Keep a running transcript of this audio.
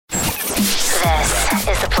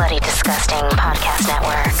is the Bloody Disgusting Podcast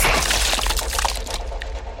Network.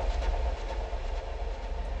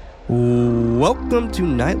 Welcome to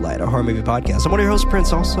Nightlight, a horror movie podcast. I'm one of your hosts,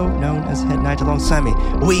 Prince, also known as Head Knight. Alongside me,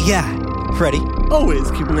 we got Freddy. Always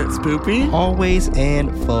keeping it spoopy. Always and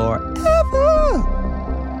forever.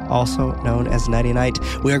 Also known as Nighty Night.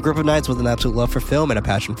 We are a group of knights with an absolute love for film and a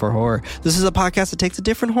passion for horror. This is a podcast that takes a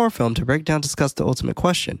different horror film to break down, discuss the ultimate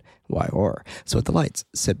question: why horror? So with the lights,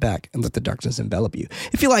 sit back and let the darkness envelop you.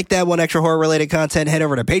 If you like that one extra horror-related content, head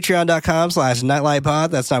over to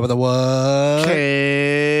patreon.com/nightlightpod. That's not with a what.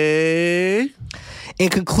 Okay. In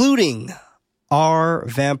concluding our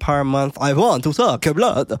vampire month, I want to suck your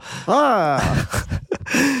blood.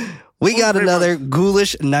 We got another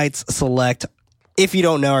Ghoulish Knights Select. If you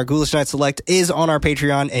don't know, our Ghoulish Knights Select is on our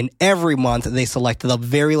Patreon, and every month they select the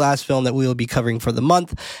very last film that we will be covering for the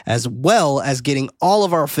month, as well as getting all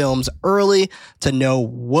of our films early to know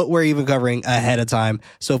what we're even covering ahead of time.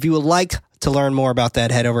 So if you would like to learn more about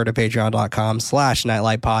that, head over to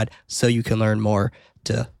patreon.com/nightlightpod so you can learn more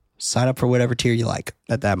to sign up for whatever tier you like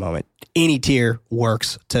at that moment. Any tier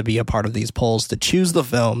works to be a part of these polls to choose the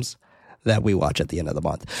films that we watch at the end of the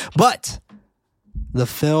month. But the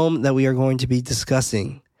film that we are going to be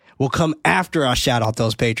discussing will come after I shout out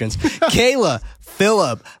those patrons. Kayla,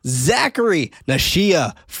 Philip, Zachary,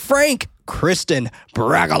 Nashia, Frank, Kristen,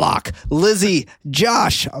 Bragalok, Lizzie,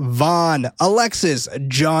 Josh, Vaughn, Alexis,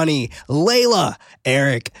 Johnny, Layla,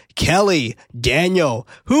 Eric, Kelly, Daniel,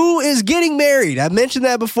 who is getting married. I mentioned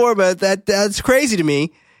that before, but that's crazy to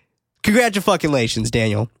me. Congratulations,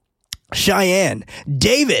 Daniel. Cheyenne,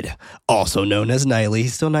 David, also known as Nightly.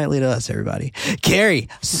 He's still Nightly to us, everybody. Carrie,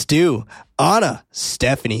 Stu, Anna,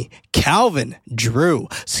 Stephanie, Calvin, Drew,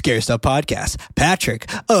 Scare Stuff Podcast,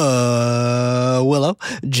 Patrick, Willow,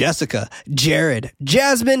 Jessica, Jared,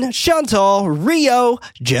 Jasmine, Chantal, Rio,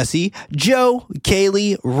 Jesse, Joe,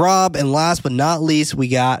 Kaylee, Rob, and last but not least, we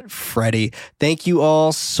got Freddie. Thank you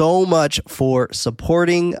all so much for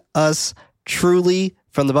supporting us. Truly,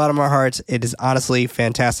 from the bottom of our hearts, it is honestly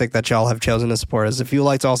fantastic that y'all have chosen to support us. If you would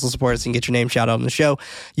like to also support us and get your name shouted out on the show,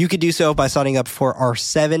 you could do so by signing up for our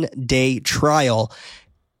 7-day trial,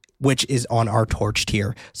 which is on our Torch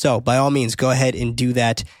tier. So by all means, go ahead and do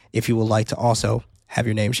that if you would like to also have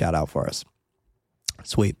your name shout out for us.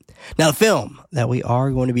 Sweet. Now, the film that we are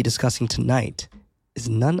going to be discussing tonight is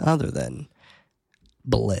none other than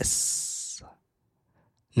Bliss.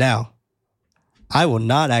 Now, I will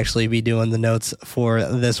not actually be doing the notes for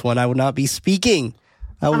this one. I will not be speaking.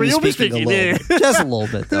 I will be speaking a little bit. Just a little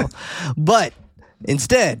bit, though. But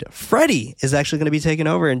instead, Freddie is actually going to be taking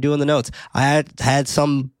over and doing the notes. I had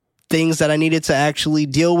some things that I needed to actually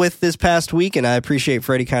deal with this past week, and I appreciate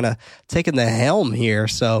Freddie kind of taking the helm here.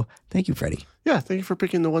 So thank you, Freddie. Yeah, thank you for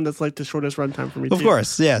picking the one that's like the shortest runtime for me, too. Of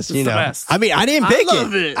course, yes. It's you know, the best. I mean, I didn't pick I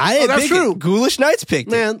love it. I didn't that's pick true. it. Ghoulish Knights picked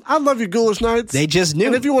it. Man, I love you, Ghoulish Knights. They just knew.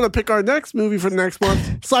 And if you want to pick our next movie for the next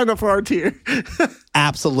month, sign up for our tier.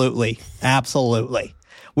 Absolutely. Absolutely.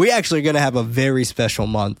 We actually are going to have a very special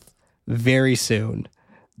month very soon.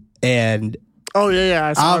 And oh, yeah,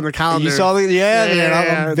 I saw on the calendar. You saw the,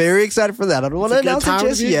 man, I'm very excited for that. I don't want to announce it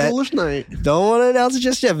just yet. Ghoulish Night. Don't want to announce it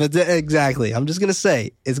just yet, but exactly. I'm just going to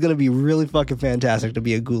say it's going to be really fucking fantastic to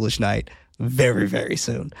be a Ghoulish Night very, very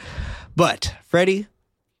soon. But, Freddie,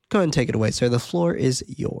 go ahead and take it away, sir. The floor is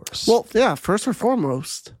yours. Well, yeah, first and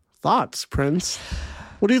foremost, thoughts, Prince.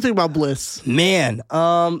 What do you think about Bliss? Man,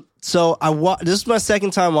 so this is my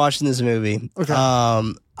second time watching this movie. Okay.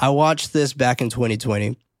 I watched this back in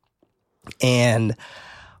 2020. And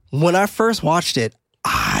when I first watched it,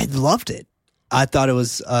 I loved it. I thought it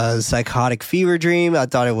was a psychotic fever dream. I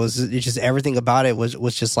thought it just everything about it was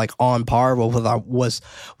just like on par with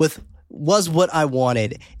what I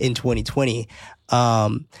wanted in 2020.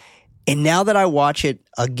 And now that I watch it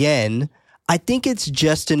again, I think it's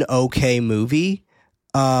just an okay movie.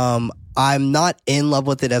 I'm not in love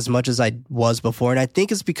with it as much as I was before. And I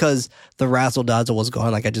think it's because the razzle dazzle was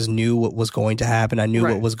gone. Like I just knew what was going to happen. I knew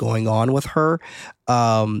what was going on with her.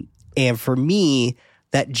 And for me,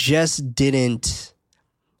 that just didn't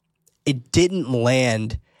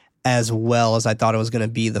land as well as I thought it was going to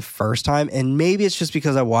be the first time. And maybe it's just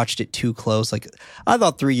because I watched it too close. Like I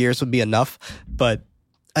thought 3 years would be enough, but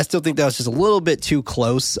I still think that was just a little bit too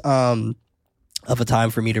close, of a time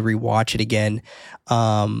for me to rewatch it again.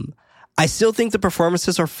 I still think the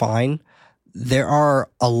performances are fine. there are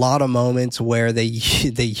a lot of moments where they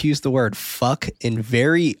use the word fuck in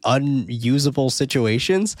very unusable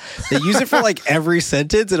situations. They use it for like every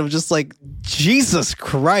sentence, and I'm just like, Jesus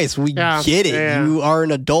Christ, we get it. Yeah. You are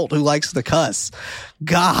an adult who likes to cuss.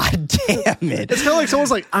 God damn it. It's kind of like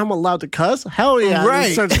someone's like, I'm allowed to cuss? Hell yeah. Right. And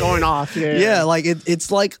it starts going off. Yeah, like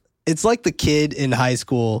it's like the kid in high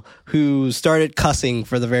school who started cussing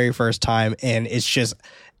for the very first time, and it's just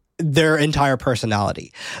their entire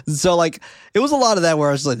personality. So like it was a lot of that where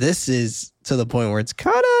I was like, this is to the point where it's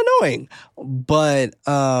kind of annoying, but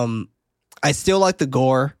I still like the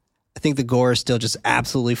gore. I think the gore is still just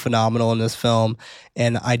absolutely phenomenal in this film,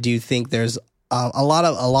 and I do think there's a lot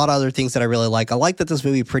of other things that I really like. I like that this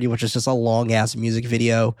movie pretty much is just a long ass music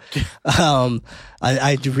video.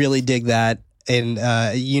 I really dig that, and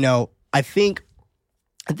I think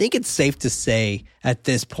it's safe to say at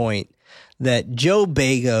this point that Joe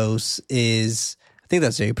Bagos is, I think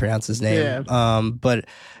that's how you pronounce his name. Yeah. But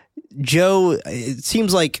Joe, it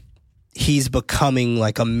seems like he's becoming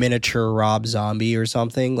like a miniature Rob Zombie or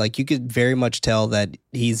something. Like you could very much tell that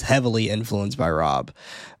he's heavily influenced by Rob.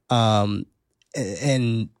 And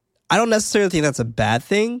I don't necessarily think that's a bad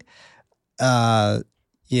thing. I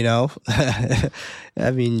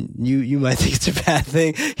mean, you might think it's a bad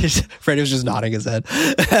thing. Freddie was just nodding his head.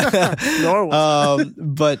 Nor was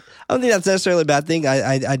but I don't think that's necessarily a bad thing.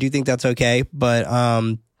 I do think that's okay. But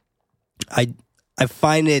I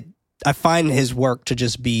find his work to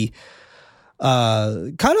just be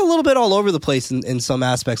kind of a little bit all over the place in some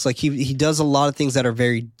aspects. Like he does a lot of things that are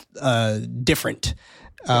very different.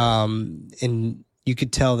 And you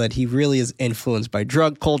could tell that he really is influenced by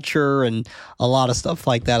drug culture and a lot of stuff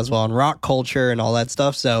like that as well, and rock culture and all that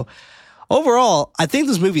stuff. So overall, I think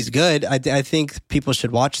this movie's good. I think people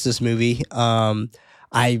should watch this movie.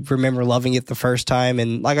 I remember loving it the first time,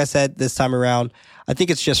 and like I said, this time around, I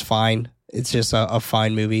think it's just fine. It's just a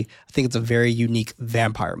fine movie. I think it's a very unique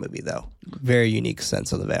vampire movie, though. Very unique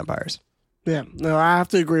sense of the vampires. Yeah, no, I have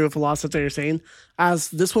to agree with a lot of stuff that you're saying. As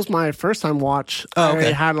this was my first time watch, I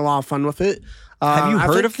had a lot of fun with it. Have you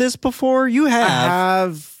heard of this before? You have. I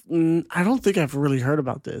have. I don't think I've really heard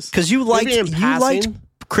about this. Because you liked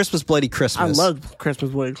Christmas Bloody Christmas. I loved Christmas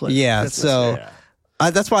Bloody Christmas. Yeah, so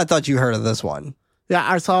that's why I thought you heard of this one. Yeah,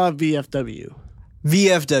 I saw VFW.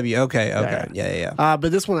 VFW. Okay. Yeah.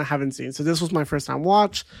 But this one I haven't seen. So this was my first time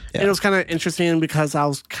watch. Yeah. And it was kind of interesting because I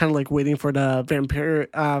was kind of like waiting for the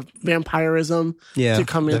vampirism to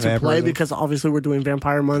come into play, because obviously we're doing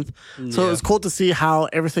Vampire Month. So it was cool to see how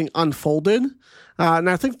everything unfolded. And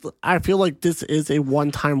I feel like this is a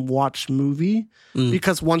one-time watch movie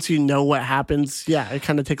because once you know what happens, it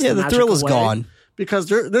kind of takes the magic thrill is away. Gone. Because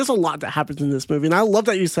there's a lot that happens in this movie. And I love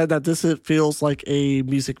that you said that it feels like a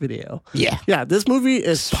music video. Yeah. Yeah, this movie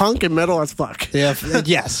is punk and metal as fuck. Yeah.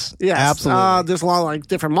 Yes. Absolutely. There's a lot of like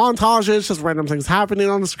different montages, just random things happening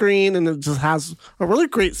on the screen. And it just has a really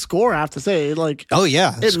great score, I have to say. Like, oh,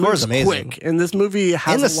 yeah. The score is amazing. Quick, and this movie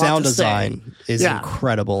has and the a lot sound to design say. is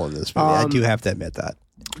incredible in this movie. I do have to admit that.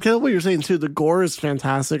 Okay, what you're saying, too, the gore is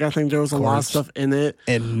fantastic. I think there was a lot of stuff in it.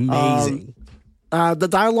 Amazing. The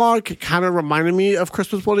dialogue kind of reminded me of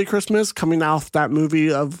Christmas Bloody Christmas, coming off that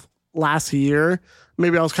movie of last year.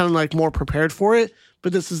 Maybe I was kind of like more prepared for it,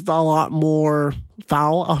 but this is a lot more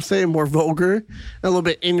foul, I'll say, more vulgar, and a little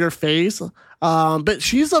bit in your face. But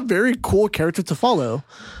she's a very cool character to follow.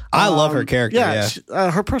 I love her character.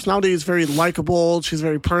 Yeah. Her personality is very likable. She's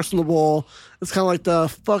very personable. It's kind of like the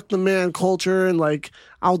fuck the man culture, and like,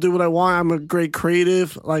 I'll do what I want. I'm a great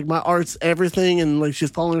creative. Like, my art's everything. And like,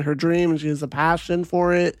 she's following her dream and she has a passion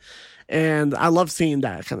for it. And I love seeing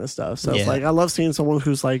that kind of stuff. So it's like, I love seeing someone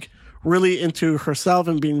who's like really into herself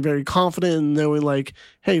and being very confident and knowing like,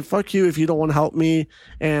 hey, fuck you if you don't want to help me.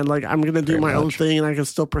 And like, I'm going to do my own thing and I can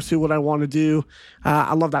still pursue what I want to do.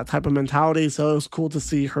 I love that type of mentality. So it was cool to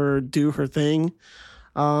see her do her thing.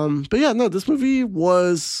 But yeah, no, this movie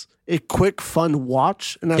was a quick, fun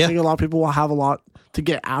watch. And I think a lot of people will have a lot to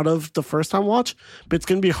get out of the first time watch, but it's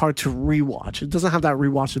going to be hard to rewatch. It doesn't have that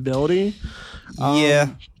rewatchability.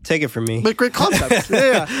 Take it from me. But great concept.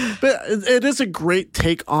 But it is a great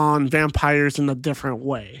take on vampires in a different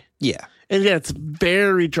way. Yeah. And it's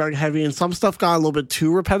very drug heavy, and some stuff got a little bit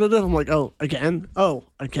too repetitive. I'm like, oh, again? Oh,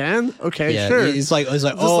 again? Okay, sure. It's like,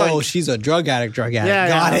 she's a drug addict. Yeah,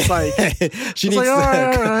 got it. It's like, she needs all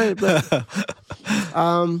right.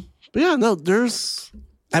 But yeah, no, there's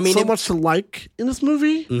so much to like in this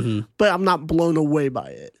movie, but I'm not blown away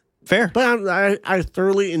by it. Fair. But I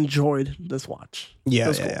thoroughly enjoyed this watch.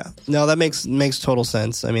 Yeah. No, that makes total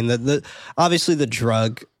sense. I mean, the obviously the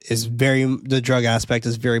drug aspect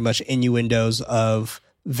is very much innuendos of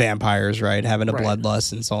vampires, right? Having a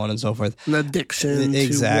bloodlust and so on and so forth. An addiction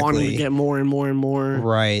to wanting to get more and more and more.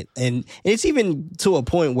 Right. And it's even to a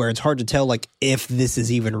point where it's hard to tell like if this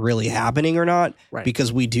is even really happening or not,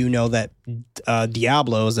 because we do know that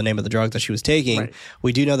Diablo is the name of the drug that she was taking. Right.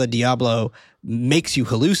 We do know that Diablo makes you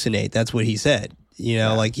hallucinate. That's what he said. You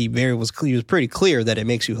know, like he was pretty clear that it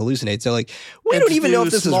makes you hallucinate. So like we don't even know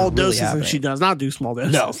if this is really doses, happening. And she does not do small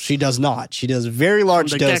doses. No, she does not. She does very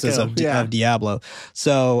large doses of Diablo.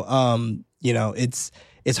 So you know, it's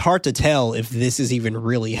hard to tell if this is even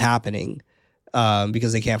really happening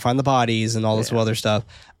because they can't find the bodies and all this other stuff.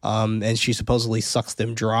 And she supposedly sucks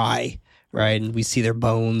them dry. Right, and we see their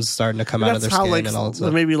bones starting to come out of their skin and all that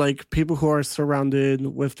stuff. Maybe like people who are surrounded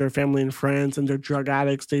with their family and friends and they're drug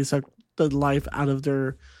addicts, they suck the life out of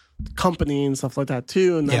their company and stuff like that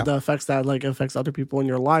too, and the effects that like affects other people in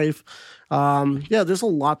your life. There's a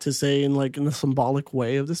lot to say in the symbolic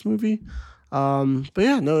way of this movie. But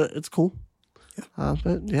yeah, no, it's cool.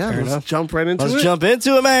 Let's jump right into it. Let's jump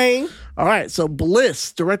into it, man. All right, so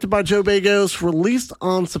Bliss, directed by Joe Bagos, released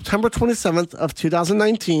on September 27th of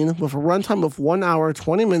 2019 with a runtime of 1 hour,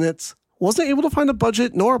 20 minutes. Wasn't able to find a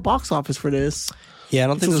budget nor a box office for this. Yeah, I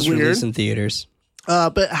don't think this was released in theaters.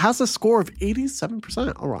 But it has a score of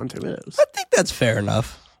 87% on Rotten Tomatoes. I think that's fair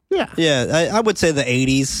enough. Yeah. I would say the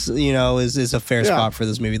 80s, you know, is a fair spot for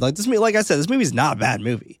this movie. Like I said, this movie's not a bad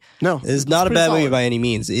movie. No, it's not a bad movie by any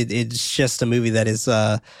means. It's just a movie that is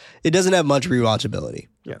it doesn't have much rewatchability.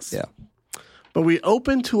 Yes. Yeah. But we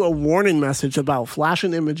opened to a warning message about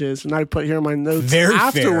flashing images, and I put here in my notes very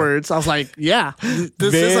afterwards. Fair. I was like, "Yeah,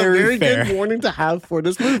 this is a very good warning to have for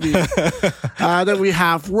this movie." Then we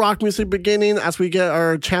have rock music beginning as we get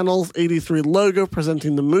our Channel 83 logo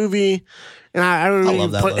presenting the movie. And I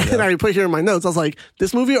love that logo. And I put here in my notes, I was like,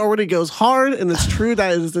 this movie already goes hard, and it's true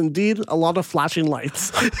that it is indeed a lot of flashing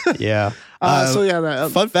lights. Yeah.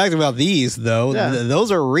 Fun fact about these, though,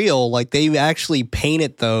 those are real. Like, they actually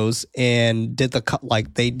painted those and did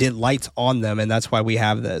they did lights on them, and that's why we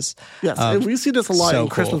have this. Yes, and we see this a lot in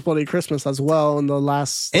Christmas Bloody Christmas as well in the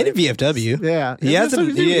last... And in VFW. Yeah. He has them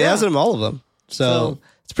in all of them. So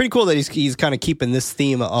it's pretty cool that he's kind of keeping this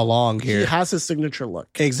theme along here. He has his signature look.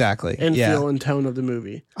 Exactly. And feel and tone of the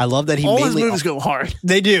movie. I love that all his movies go hard.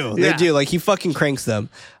 They do. They do. Like, he fucking cranks them,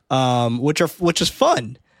 which is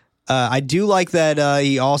fun. I do like that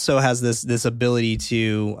he also has this ability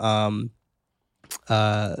to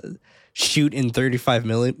shoot in 35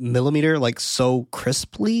 millimeter, like, so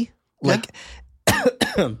crisply. Like,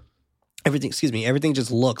 everything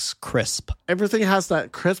just looks crisp. Everything has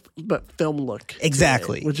that crisp but film look.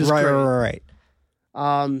 Exactly. Which is right, great.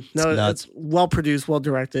 Right. It's well produced, well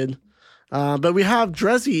directed. But we have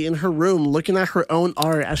Dreszy in her room looking at her own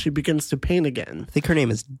art as she begins to paint again. I think her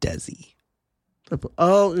name is Desi.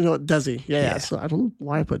 Oh, Desi. Yeah. So I don't know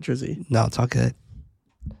why I put Drizzy. No, it's all good.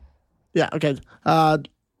 Yeah, okay.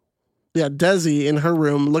 Desi in her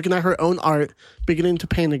room looking at her own art, beginning to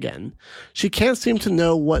paint again. She can't seem to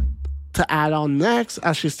know what to add on next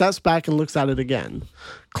as she steps back and looks at it again.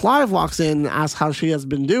 Clive walks in and asks how she has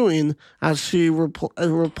been doing as she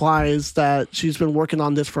replies that she's been working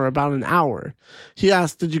on this for about an hour. He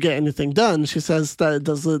asks, "Did you get anything done?" She says that,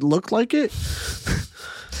 "Does it look like it?"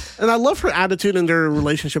 And I love her attitude and their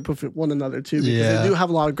relationship with one another, too, because they do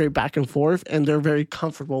have a lot of great back and forth, and they're very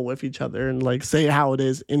comfortable with each other and, like, say how it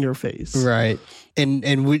is in your face. Right. And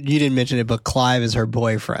you didn't mention it, but Clive is her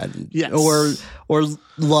boyfriend. Yes. Or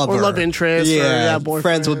lover. Or love interest. Yeah, or, boyfriend.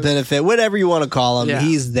 Friends with benefit, whatever you want to call him,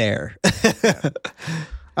 he's there.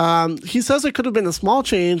 He says it could have been a small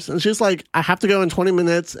change, and she's like, "I have to go in 20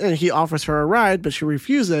 minutes," and he offers her a ride, but she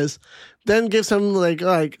refuses, then gives him like,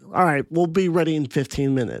 all right, we'll be ready in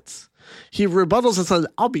 15 minutes. He rebuttals and says,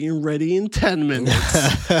 "I'll be ready in 10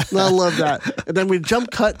 minutes. And I love that. And then we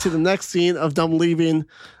jump cut to the next scene of them leaving.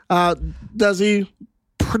 Desi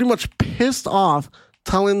pretty much pissed off,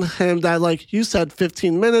 telling him that, like, you said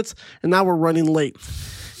 15 minutes, and now we're running late.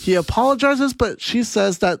 He apologizes, but she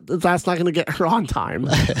says that that's not going to get her on time.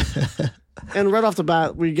 And right off the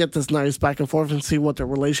bat, we get this nice back and forth and see what their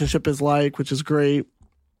relationship is like, which is great.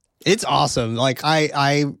 It's awesome. Like,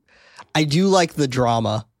 I do like the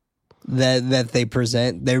drama that they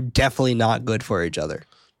present. They're definitely not good for each other.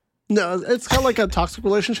 No, it's kind of like a toxic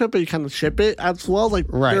relationship, but you kind of ship it as well. Like,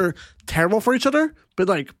 they're terrible for each other, but,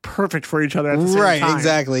 like, perfect for each other at the same time. Right,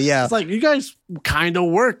 exactly, yeah. It's like, you guys kind of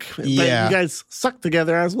work, but you guys suck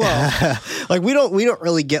together as well. Like, we don't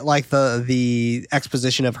really get, like, the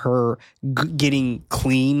exposition of her getting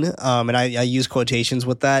clean, and I use quotations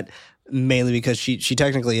with that, mainly because she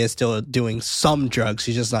technically is still doing some drugs.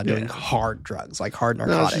 She's just not doing hard drugs, like hard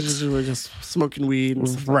narcotics. No, she's just smoking weed and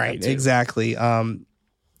stuff right, like that, exactly.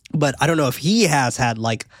 But I don't know if he has had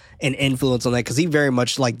like an influence on that because he very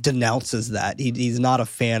much like denounces that. He's not a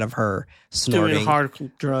fan of her snorting doing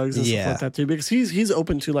hard drugs and stuff like that too. Because he's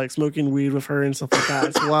open to like smoking weed with her and stuff like that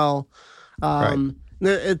as well.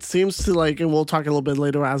 It seems to like, and we'll talk a little bit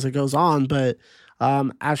later as it goes on, but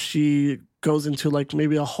as she goes into like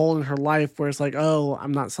maybe a hole in her life where it's like, oh,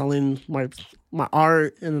 I'm not selling my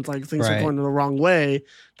art, and it's like things are going the wrong way.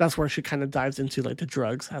 That's where she kind of dives into like the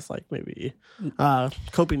drugs as like maybe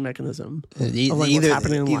coping mechanism. Either what's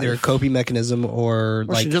happening in either a life. coping mechanism or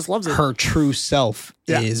like she just loves it. Her true self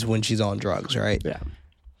is when she's on drugs, right? Yeah.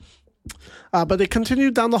 But they continue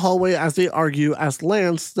down the hallway as they argue. As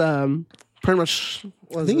Lance, pretty much,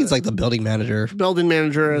 I think he's like the building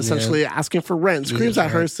manager, essentially asking for rent, screams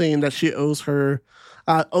at her, saying that she owes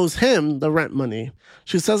him the rent money.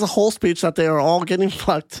 She says a whole speech that they are all getting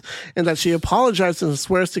fucked and that she apologizes and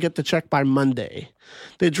swears to get the check by Monday.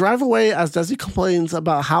 They drive away as Desi complains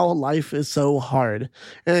about how life is so hard.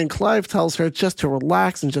 And Clive tells her just to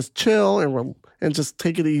relax and just chill and just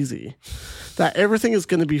take it easy. That everything is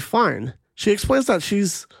going to be fine. She explains that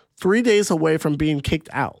she's 3 days away from being kicked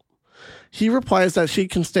out. He replies that she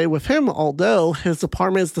can stay with him, although his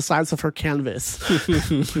apartment is the size of her canvas. So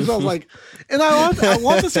I was like, and I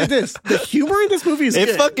want to say this: the humor in this movie is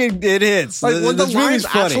good. It hits. Like when the lines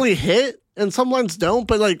funny. actually hit, and some lines don't,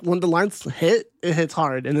 but like when the lines hit, it hits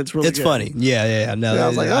hard, and it's really good. Funny. Yeah. No, I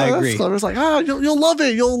was like, I agree. That's clever. It's like, you'll love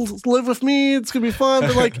it. You'll live with me. It's gonna be fun.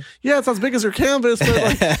 But like, yeah, it's as big as your canvas. But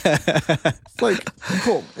like, it's like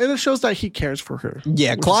cool, and it shows that he cares for her.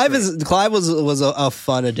 Yeah, Clive was a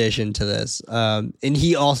fun addition to this, and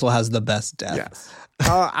he also has the best death. Yes.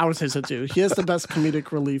 I would say so too. He has the best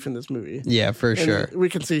comedic relief in this movie. Yeah, for sure. We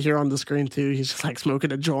can see here on the screen too. He's just like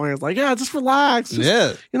smoking a joint. It's like, yeah, just relax.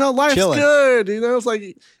 Just, life's Chilling. good. It's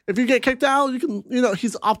like if you get kicked out, you can.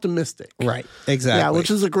 He's optimistic. Right. Exactly. Yeah, which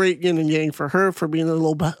is a great yin and yang for her for being a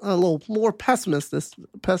little more pessimistic.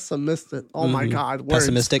 Oh my God, words.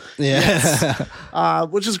 Pessimistic. Yeah. Yes.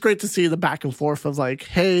 Which is great to see the back and forth of like,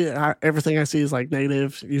 hey, everything I see is like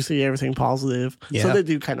negative. You see everything positive. Yeah. So they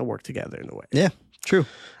do kind of work together in a way. Yeah. True.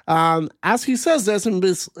 As he says this and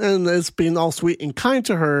is being all sweet and kind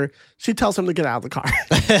to her, she tells him to get out of the car.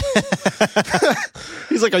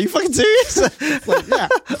 He's like, "Are you fucking serious?" Like, yeah.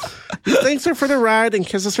 He thanks her for the ride and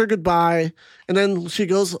kisses her goodbye. And then she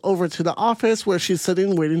goes over to the office where she's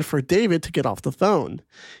sitting waiting for David to get off the phone.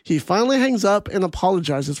 He finally hangs up and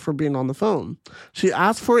apologizes for being on the phone. She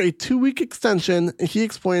asks for a 2-week extension, and he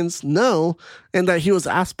explains no, and that he was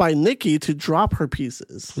asked by Nikki to drop her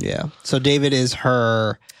pieces. Yeah. So David is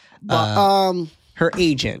her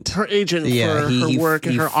agent. Her agent for her work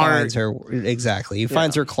and her art. Exactly. He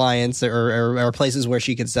finds her clients or places where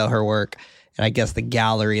she can sell her work. And I guess the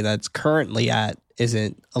gallery that's currently at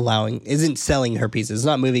isn't selling her pieces. It's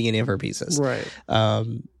not moving any of her pieces. Right.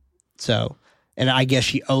 And I guess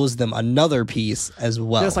she owes them another piece as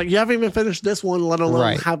well. Yeah, it's like, you haven't even finished this one, let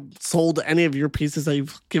alone have sold any of your pieces that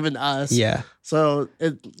you've given us. Yeah. So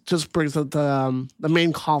it just brings up the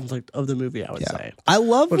main conflict of the movie, I would say. I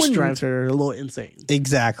love which drives her a little insane.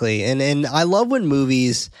 Exactly. And I love when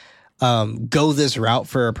movies go this route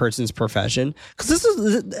for a person's profession, because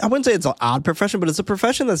I wouldn't say it's an odd profession, but it's a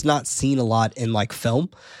profession that's not seen a lot in like film.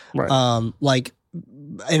 Right.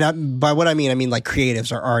 By what I mean like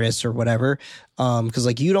creatives or artists or whatever. Because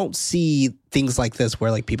like you don't see things like this where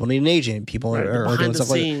like people need an agent, people are doing stuff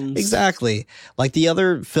like exactly. Like the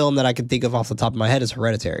other film that I can think of off the top of my head is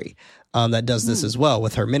Hereditary. That does this as well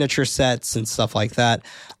with her miniature sets and stuff like that.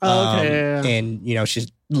 And she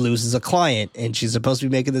loses a client and she's supposed to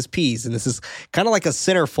be making this piece, and this is kind of like a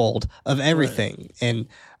centerfold of everything. Right. And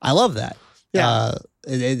I love that. Yeah.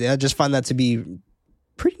 I just find that to be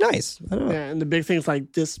pretty nice. I don't know. Yeah, and the big thing is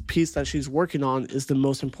like this piece that she's working on is the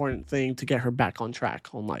most important thing to get her back on track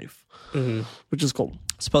on life, which is cool.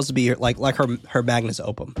 It's supposed to be like her magnus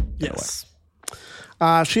opum. Yes.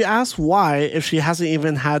 She asks why, if she hasn't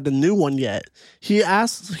even had the new one yet. He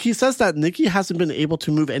says that Nikki hasn't been able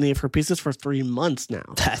to move any of her pieces for 3 months now.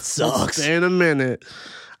 That sucks. In a minute.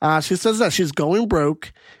 She says that she's going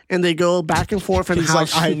broke, and they go back and forth. And he's like,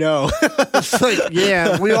 I know. It's like,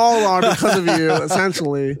 yeah, we all are because of you,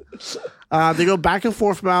 essentially. They go back and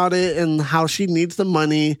forth about it and how she needs the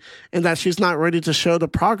money and that she's not ready to show the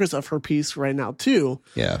progress of her piece right now, too.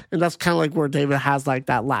 Yeah. And that's kind of like where David has like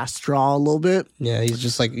that last straw a little bit. Yeah, he's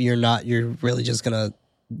just like, you're really just going to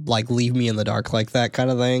like leave me in the dark like that kind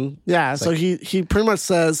of thing. Yeah, it's so like, he pretty much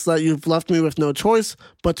says that you've left me with no choice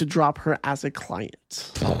but to drop her as a client.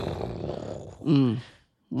 I've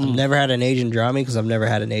never had an agent drop me because I've never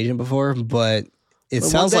had an agent before, but It But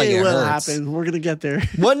sounds one like day it will hurts. happen. We're gonna get there.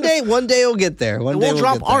 One day it'll get there. One day We'll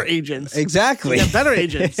drop get there. our agents. Exactly. Yeah, better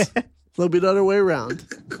agents. It'll be the other way around.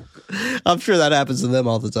 I'm sure that happens to them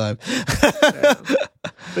all the time.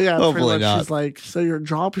 But yeah, Hopefully pretty much not. she's like, so you're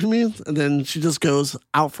dropping me? And then she just goes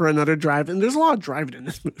out for another drive. And there's a lot of driving in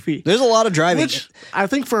this movie. There's a lot of driving. Which I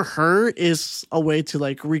think for her is a way to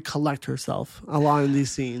like recollect herself a lot in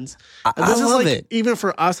these scenes. And I this is love like, it. even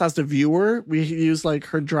for us as the viewer, we use like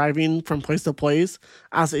her driving from place to place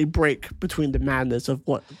as a break between the madness of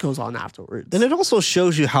what goes on afterwards. And it also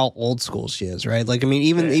shows you how old school she is, right? Like, I mean,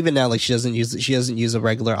 even now, like she doesn't use a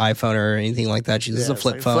regular iPhone or anything like that. She uses a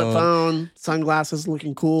flip phone. Flip phone, sunglasses,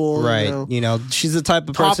 looking cool. Right. You know, she's the type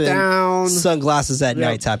of Top person, down. sunglasses at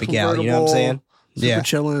night type of gal. You know what I'm saying? Super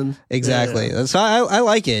chilling. Exactly. Yeah. So I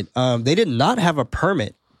like it. They did not have a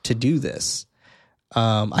permit to do this.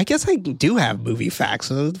 I guess I do have movie facts.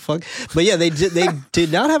 So what the fuck? But yeah, they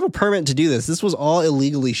did not have a permit to do this. This was all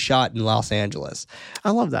illegally shot in Los Angeles.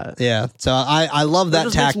 I love that. Yeah. So I love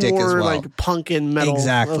that tactic more as well. like punk and metal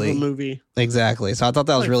Exactly. of a movie. Exactly. So I thought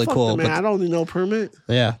that was really Fuck cool. Man, But I don't need no permit.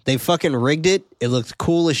 yeah, they fucking rigged it. It looked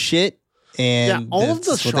cool as shit. And Yeah, all of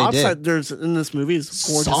the that's what they shots did. that there's in this movie is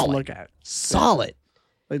gorgeous Solid. to look at. Solid.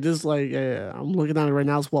 Like this, like I'm looking at it right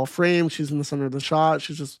now. It's well framed. She's in the center of the shot.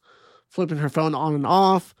 She's just flipping her phone on and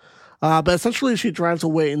off. But essentially, she drives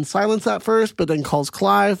away in silence at first, but then calls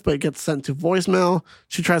Clive, but gets sent to voicemail.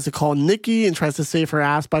 She tries to call Nikki and tries to save her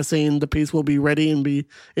ass by saying the piece will be ready and be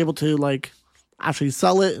able to like actually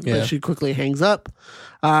sell it. Yeah. But she quickly hangs up.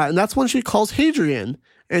 And that's when she calls Hadrian.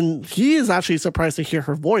 And he is actually surprised to hear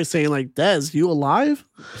her voice saying like, Des, you alive?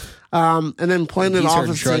 And then playing it He's off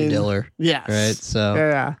her of drug saying, dealer. yes. Right. So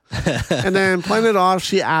Yeah. And then playing it off,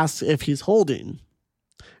 she asks if he's holding.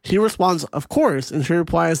 He responds, of course, and she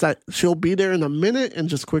replies that she'll be there in a minute and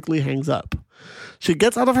just quickly hangs up. She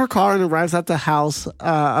gets out of her car and arrives at the house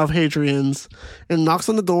of Hadrian's and knocks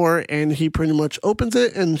on the door, and he pretty much opens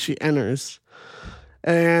it and she enters.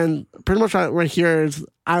 And pretty much right here is,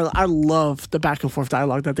 I love the back and forth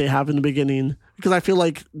dialogue that they have in the beginning because I feel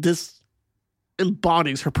like this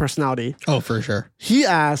embodies her personality. Oh, for sure. He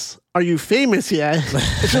asks, are you famous yet? And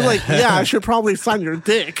she's like, yeah, I should probably sign your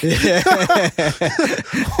dick. Like,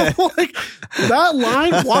 that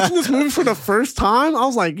line, watching this movie for the first time, I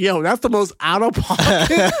was like, yo, that's the most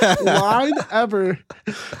out-of-pocket line ever.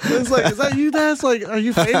 It's like, is that you, Des? Like, are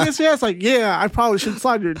you famous yet? It's like, yeah, I probably should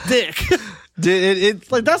sign your dick.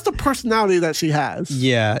 It's like, that's the personality that she has.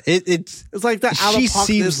 Yeah, it's like that out-of-pocket. She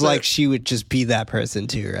seems like she would just be that person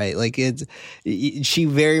too, right? Like she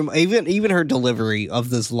very even her delivery of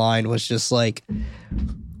this line was just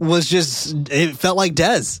it felt like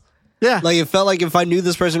Des. Yeah, like it felt like if I knew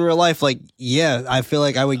this person in real life, like yeah, I feel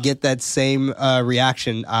like I would get that same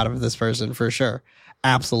reaction out of this person for sure.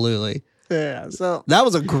 Absolutely. Yeah, so that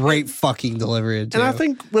was a great fucking delivery too. And I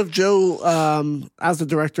think with Joe as the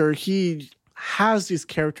director, he has these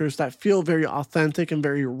characters that feel very authentic and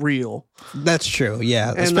very real. That's true,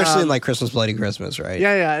 yeah. Especially in like Christmas Bloody Christmas, right?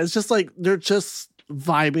 Yeah. It's just like they're just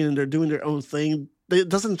vibing and they're doing their own thing. It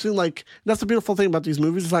doesn't seem like, that's the beautiful thing about these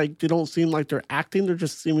movies. Like they don't seem like they're acting. They're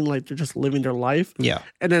just seeming like they're just living their life. Yeah.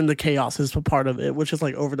 And then the chaos is a part of it, which is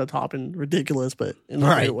like over the top and ridiculous, but in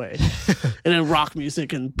a great way. And then rock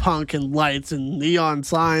music and punk and lights and neon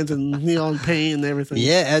signs and neon paint and everything.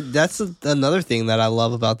 Yeah, that's another thing that I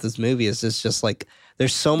love about this movie is it's just like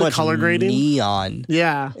there's so much color grading neon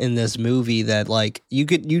in this movie that like you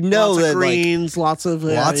lots that of greens, like, lots of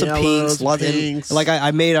pinks, pinks. like I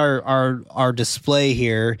made our display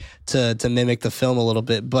here to mimic the film a little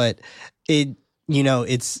bit, but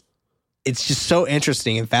it's just so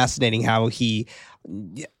interesting and fascinating how he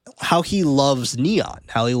loves neon,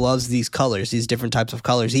 how he loves these colors, these different types of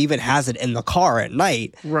colors. He even has it in the car at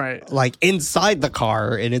night, right? Like inside the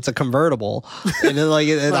car, and it's a convertible. And then like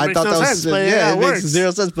I thought no that was sense, it works. makes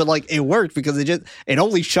zero sense, but like it worked because it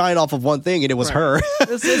only shined off of one thing, and it was her.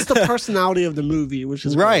 It's the personality of the movie, which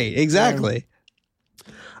is right, great. exactly.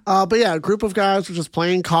 But yeah, a group of guys were just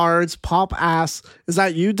playing cards. Pop asks, "Is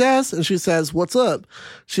that you, Des?" And she says, "What's up?"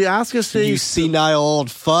 She asks if she, you senile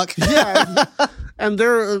old fuck. Yeah. And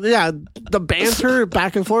the banter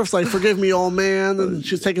back and forth is like, "Forgive me, old man." And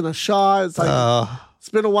she's taking a shot. It's like, it's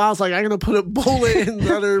been a while. It's like, I'm going to put a bullet in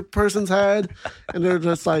the other person's head. And they're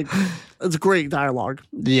just like, it's great dialogue.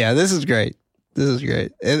 Yeah, this is great.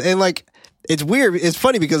 And like, it's weird. It's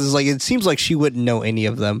funny because it's like, it seems like she wouldn't know any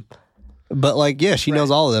of them. But like, yeah, she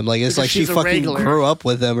knows all of them. Like, it's because like she fucking regular. grew up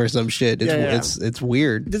with them or some shit. It's It's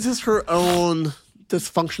weird. This is her own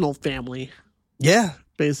dysfunctional family. Yeah.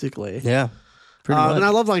 Basically. Yeah. Pretty much. And I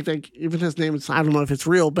love like even his name is, I don't know if it's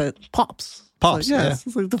real, but Pops. Pops. Like, yeah.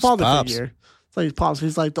 It's like the father Pops. figure. So he pops.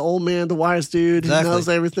 He's like the old man, the wise dude. Exactly. He knows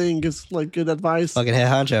everything, gives like good advice. Fucking head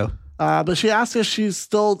honcho. But she asks if she's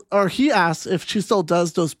still, or he asks if she still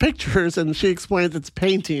does those pictures, and she explains it's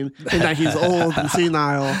painting and that he's old and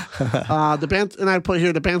senile. And I put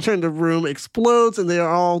here, the banter in the room explodes, and they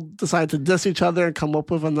all decide to diss each other and come up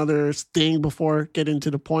with another sting before getting to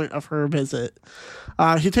the point of her visit.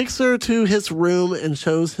 He takes her to his room and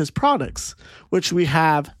shows his products, which we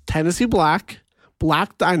have Tennessee Black,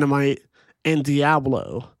 Black Dynamite, and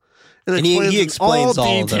Diablo. And he explains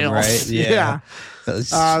all of them, right? Yeah.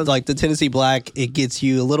 Like the Tennessee Black, it gets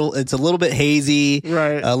you it's a little bit hazy,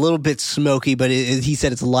 right? A little bit smoky, but he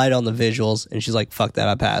said it's light on the visuals, and she's like, fuck that,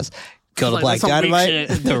 I pass. Go to Black Dynamite,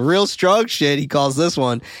 the real strong shit, he calls this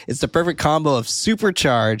one. It's the perfect combo of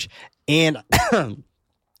supercharge and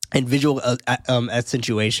and visual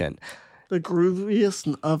accentuation. The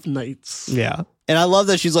grooviest of nights. Yeah. And I love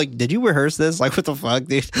that she's like, did you rehearse this? Like, what the fuck,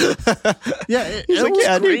 dude? Yeah, it was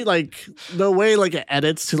great. Dude. Like, the way, like, it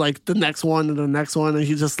edits to, like, the next one and the next one. And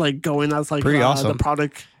he's just, like, going as, like, awesome. The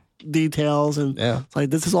product details. And it's like,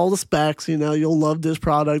 this is all the specs, you know. You'll love this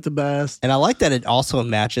product the best. And I like that it also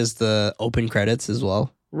matches the open credits as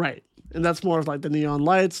well. Right. And that's more of, like, the neon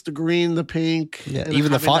lights, the green, the pink. Yeah,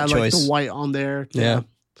 even the font choice. Like, the white on there. Yeah.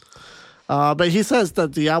 But he says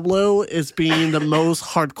that Diablo is being the most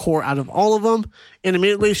hardcore out of all of them, and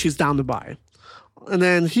immediately she's down to buy. And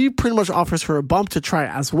then he pretty much offers her a bump to try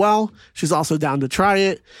it as well. She's also down to try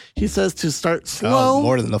it. He says to start slow. That was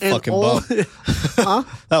more than the fucking bump. Huh?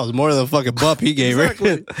 That was more than the fucking bump he gave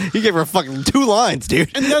her. He gave her fucking 2 lines,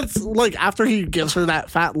 dude. And that's like after he gives her that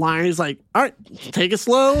fat line, he's like, all right, take it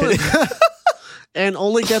slow and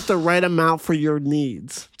only get the right amount for your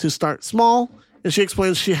needs. To start small. And she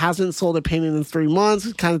explains she hasn't sold a painting in 3 months.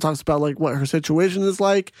 It kind of talks about like what her situation is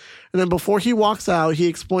like. And then before he walks out, he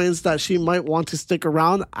explains that she might want to stick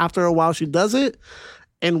around after a while she does it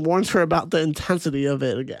and warns her about the intensity of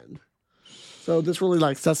it again. So this really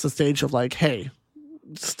like sets the stage of like, hey,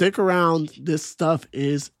 stick around. This stuff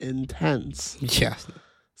is intense. Yeah.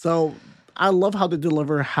 So I love how they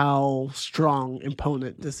deliver how strong and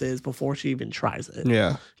potent this is before she even tries it.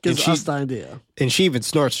 Yeah. Gives us the idea. And she even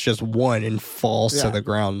snorts just one and falls to the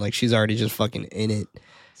ground. Like she's already just fucking in it.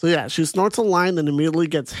 So yeah, she snorts a line and immediately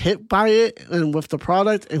gets hit by it and with the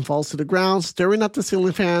product and falls to the ground, staring at the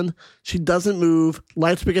ceiling fan. She doesn't move.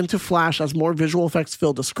 Lights begin to flash as more visual effects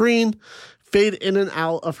fill the screen, fade in and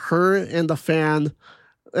out of her and the fan.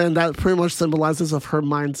 And that pretty much symbolizes of her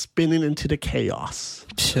mind spinning into the chaos.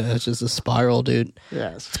 It's just a spiral, dude.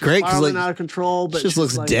 Yeah, it's great because like out of control, but she just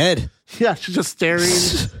looks like, dead. Yeah, she's just staring.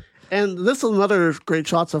 And this is another great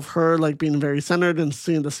shots of her like being very centered and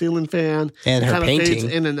seeing the ceiling fan and her painting fades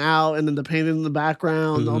in and out, and then the painting in the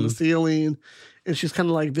background on the ceiling, and she's kind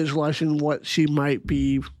of like visualizing what she might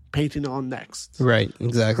be painting on next. Right,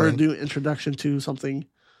 exactly. Her new introduction to something.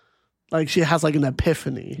 Like she has like an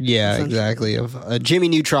epiphany. Yeah, exactly. Of a Jimmy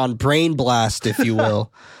Neutron brain blast, if you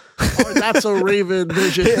will. That's a Raven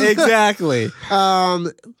vision. Exactly.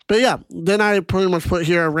 But yeah, then I pretty much put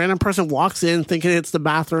here, a random person walks in thinking it's the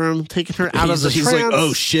bathroom, taking her out of the trance. He's like,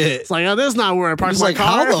 oh shit. It's like, oh, this is not where I parked my like,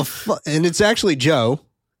 car. How the fuck? And it's actually Joe.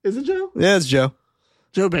 Is it Joe? Yeah, it's Joe.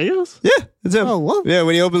 Joe Begos? Yeah, it's him. Oh, what? Yeah,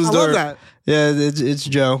 when he opens the door. I love that. Yeah, it's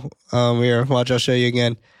Joe. Here, watch, I'll show you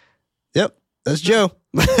again. Yep, that's Joe.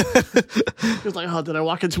 He's like, oh, did I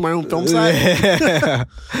walk into my own film set? Yeah.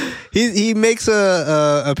 he makes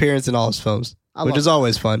a appearance in all his films, which is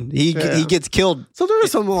always fun. He gets killed. So there are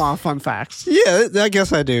some fun facts. Yeah, I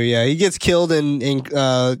guess I do. Yeah, he gets killed in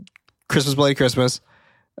Christmas Bloody Christmas.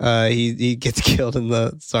 He gets killed in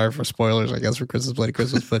the, sorry for spoilers, I guess, for Christmas Bloody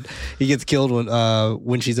Christmas, but he gets killed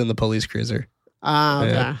when she's in the police cruiser.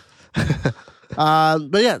 Okay.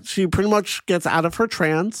 But yeah, she pretty much gets out of her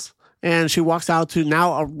trance. And she walks out to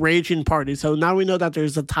now a raging party. So now we know that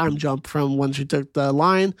there's a time jump from when she took the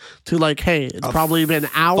line to like, hey, it's probably been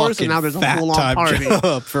hours and now there's a full-on party.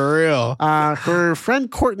 Jump, for real. Her friend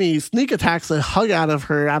Courtney sneak attacks a hug out of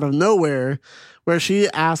her out of nowhere, where she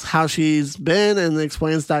asks how she's been and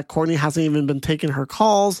explains that Courtney hasn't even been taking her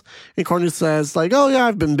calls. And Courtney says like, oh yeah,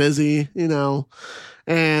 I've been busy, you know.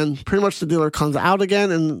 And pretty much the dealer comes out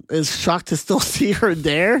again and is shocked to still see her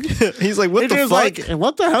there. He's like, what the fuck? Like,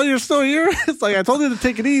 what the hell? You're still here? It's like, I told you to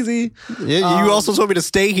take it easy. Yeah, you also told me to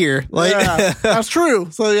stay here. Like, yeah, that's true.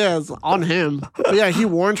 So yeah, it's on him. But yeah, he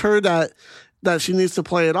warned her that she needs to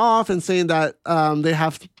play it off and saying that they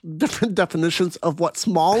have different definitions of what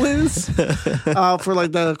small is for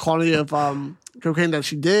like the quantity of cocaine that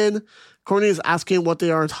she did. Courtney is asking what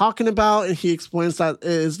they are talking about, and he explains that it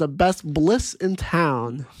is the best Bliss in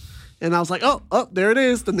town. And I was like, oh, there it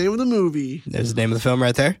is, the name of the movie. There's the name of the film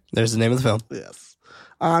right there. There's the name of the film. Yes.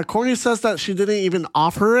 Courtney says that she didn't even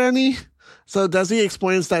offer any. So Desi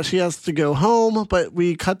explains that she has to go home, but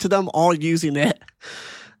we cut to them all using it.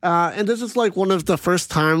 And this is like one of the first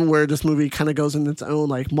time where this movie kind of goes in its own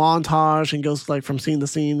like montage and goes like from scene to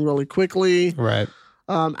scene really quickly. Right.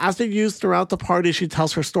 As they use throughout the party, she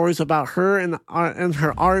tells her stories about her and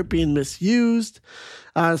her art being misused,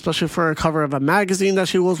 especially for a cover of a magazine that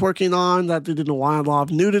she was working on that they didn't want a lot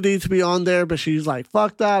of nudity to be on there, but she's like,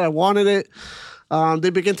 fuck that, I wanted it. They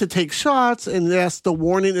begin to take shots, and yes, the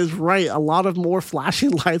warning is right. A lot of more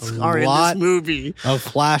flashing lights are in this movie. Of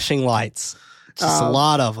flashing lights. Just a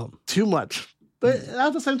lot of them. Too much. But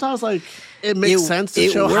at the same time, it's like, it makes sense to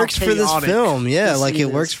show how works for this film. Yeah, like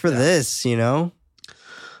it works for this, you know?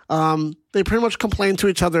 They pretty much complain to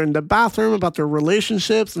each other in the bathroom about their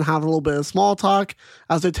relationships and have a little bit of small talk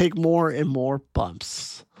as they take more and more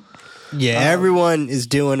bumps. Yeah, everyone is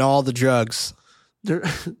doing all the drugs.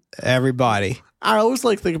 Everybody. I always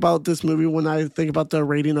like think about this movie when I think about the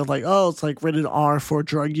rating of like, oh, it's like rated R for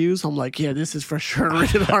drug use. I'm like, yeah, this is for sure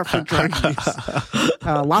rated R for drug use.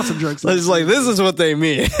 Lots of drugs. It's like, this is what they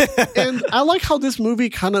mean. And I like how this movie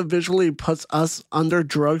kind of visually puts us under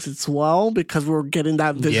drugs as well, because we're getting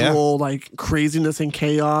that visual like craziness and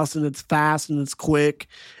chaos, and it's fast and it's quick,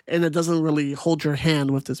 and it doesn't really hold your hand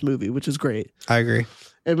with this movie, which is great. I agree.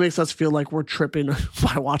 It makes us feel like we're tripping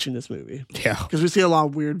by watching this movie. Yeah. Because we see a lot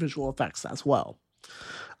of weird visual effects as well.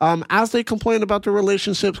 As they complain about their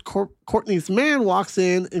relationships, Courtney's man walks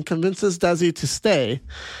in and convinces Desi to stay.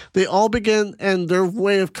 They all begin, and their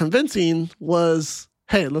way of convincing was,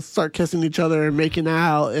 hey, let's start kissing each other and making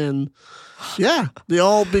out. And yeah, they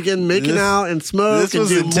all begin making out and smoke and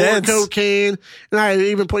do more cocaine. And I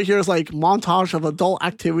even put here as like montage of adult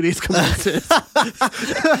activities commences.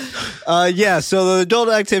 Yeah, so the adult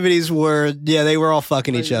activities were, they were all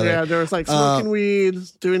fucking each other. Yeah, there was like smoking weed,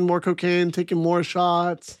 doing more cocaine, taking more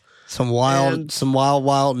shots. Some wildness.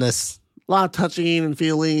 A lot of touching and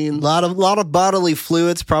feeling. A lot of bodily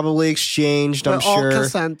fluids probably exchanged, I'm sure. All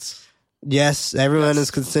consent. Yes, everyone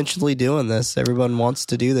is consensually doing this. Everyone wants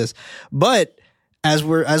to do this. But as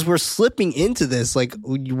we're slipping into this, like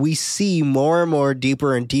we see more and more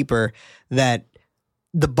deeper and deeper that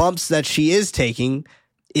the bumps that she is taking,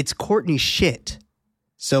 it's Courtney's shit.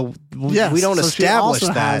 So we don't establish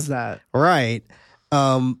that. Right.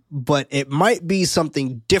 But it might be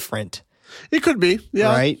something different. It could be.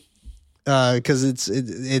 Yeah. Right? Because it's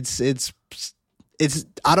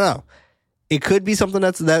I don't know. It could be something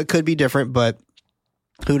that could be different, but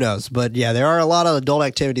who knows? But yeah, there are a lot of adult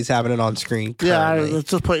activities happening on screen currently. Yeah,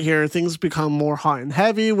 let's just put here, things become more hot and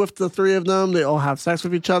heavy with the three of them. They all have sex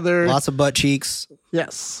with each other. Lots of butt cheeks.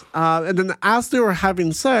 Yes. And then as they were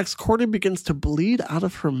having sex, Courtney begins to bleed out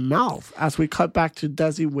of her mouth as we cut back to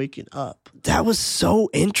Desi waking up. That was so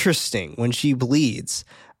interesting when she bleeds.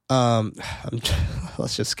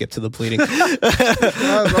 Let's just skip to the bleeding.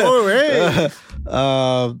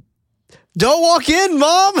 Don't walk in,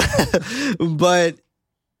 Mom. But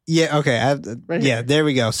yeah, okay, there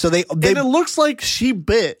we go. So they and it looks like she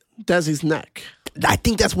bit Desi's neck. I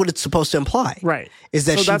think that's what it's supposed to imply, right? Is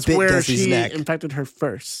that that's she bit where Desi's neck? Infected her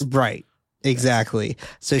first, right? Exactly.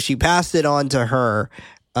 So she passed it on to her,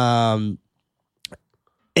 and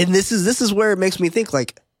this is where it makes me think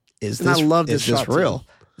like, is this real? Too.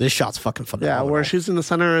 This shot's fucking phenomenal. Yeah, where she's in the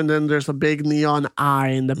center, and then there's a big neon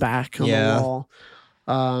eye in the back on the wall.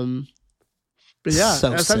 But yeah,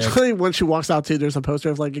 so essentially sick. When she walks out too, there's a poster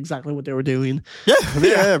of like exactly what they were doing.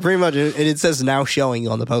 Yeah, pretty much. And it says now showing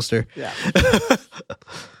on the poster. Yeah.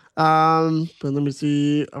 But let me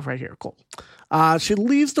see. Oh, right here. Cool. She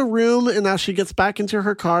leaves the room, and as she gets back into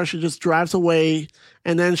her car, she just drives away.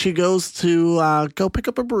 And then she goes to go pick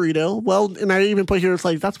up a burrito. Well, and I even put here, it's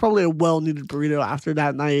like, that's probably a well-needed burrito after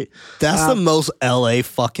that night. That's the most LA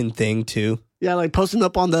fucking thing, too. Yeah, like posting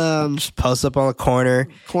up on the... Just post up on the corner,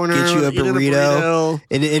 get you a burrito.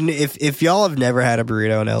 And if y'all have never had a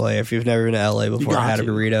burrito in LA, if you've never been to LA before and had a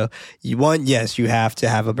burrito, yes, you have to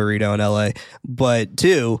have a burrito in LA. But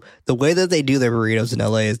two, the way that they do their burritos in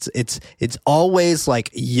LA, it's always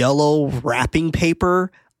like yellow wrapping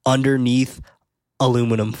paper underneath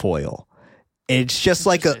aluminum foil. It's just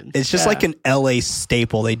like like an LA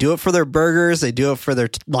staple. They do it for their burgers. They do it for their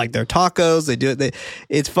tacos. They do it.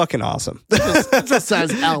 It's fucking awesome. It just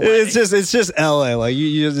says LA. It's just LA. Like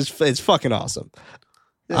it's fucking awesome.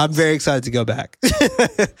 I'm very excited to go back.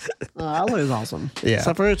 LA is awesome. Yeah,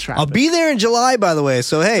 except for traffic. I'll be there in July, by the way.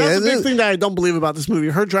 So hey, that's the big thing that I don't believe about this movie.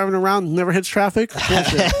 Her driving around never hits traffic.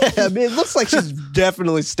 I mean, it looks like she's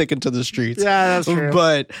definitely sticking to the streets. Yeah, that's true.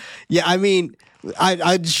 But yeah, I mean,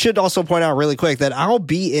 I should also point out really quick that I'll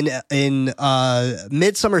be in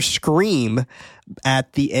Midsummer Scream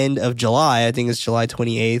at the end of July. I think it's July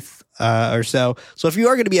 28th or so. So if you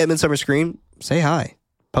are going to be at Midsummer Scream, say hi.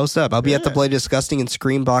 Post up. I'll be at the Bloody Disgusting and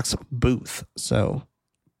Screambox booth. So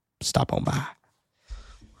stop on by.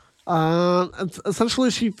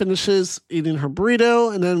 Essentially, she finishes eating her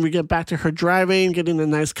burrito, and then we get back to her driving, getting a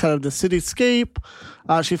nice cut of the cityscape.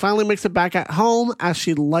 She finally makes it back at home as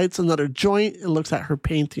she lights another joint and looks at her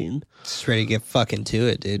painting. Just ready to get fucking to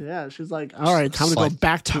it, dude. Yeah, she's like, all right, time to go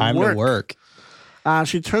back to time work. to work.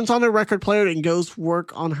 She turns on her record player and goes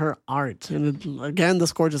work on her art. And again, the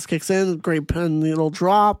score just kicks in. Great little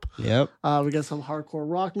drop. Yep. We get some hardcore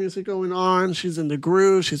rock music going on. She's in the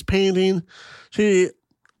groove. She's painting. She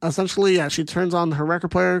turns on her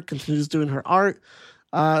record player, continues doing her art.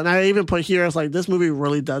 And I even put here, it's like, this movie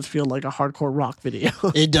really does feel like a hardcore rock video.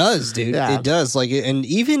 It does, dude. Yeah. It does. Like, and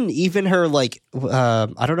even her, like,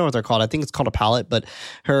 I don't know what they're called. I think it's called a palette, but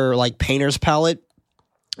her, like, painter's palette,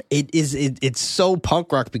 it's so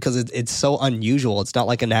punk rock because it's so unusual. It's not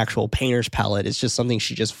like an actual painter's palette. It's just something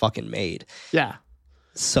she just fucking made. Yeah.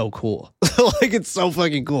 So cool. Like, it's so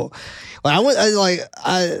fucking cool. Like,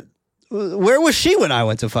 where was she when I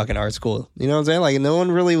went to fucking art school? You know what I'm saying? Like, no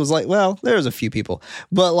one really was like, well, there's a few people,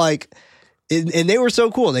 but like, and they were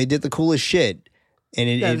so cool. They did the coolest shit.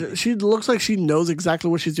 And she looks like she knows exactly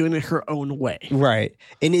what she's doing in her own way. Right.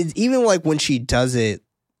 And it's even like when she does it,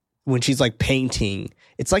 when she's like painting,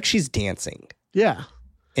 it's like she's dancing. Yeah.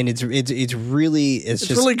 And it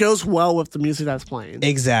really goes well with the music that's playing.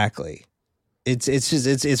 Exactly.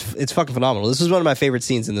 It's fucking phenomenal. This is one of my favorite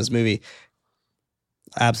scenes in this movie.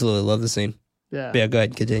 Absolutely love the scene. Yeah. Yeah, go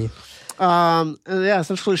ahead, continue. And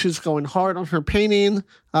essentially she's going hard on her painting.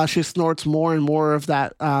 She snorts more and more of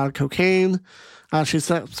that cocaine. She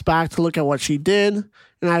steps back to look at what she did.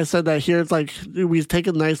 And I said that here it's like we take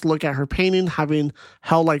a nice look at her painting, having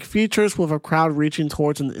hell-like features with a crowd reaching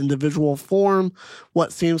towards an individual form,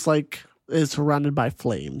 what seems like is surrounded by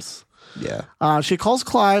flames. Yeah. She calls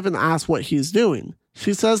Clive and asks what he's doing.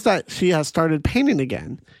 She says that she has started painting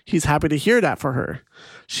again. He's happy to hear that for her.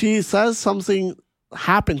 She says something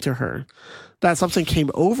happened to her, that something came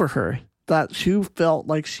over her, that she felt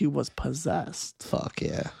like she was possessed. Fuck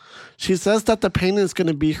yeah. She says that the painting is going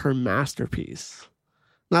to be her masterpiece.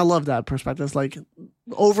 And I love that perspective. It's like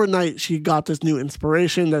overnight she got this new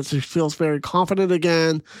inspiration, that she feels very confident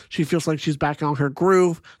again. She feels like she's back on her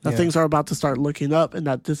groove, that things are about to start looking up, and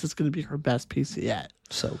that this is going to be her best piece yet.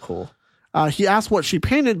 So cool. He asked what she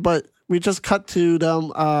painted, but we just cut to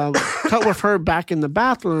them, cut with her back in the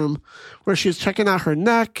bathroom where she's checking out her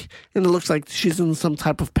neck, and it looks like she's in some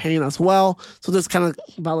type of pain as well. So this kind of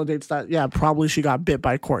validates that, yeah, probably she got bit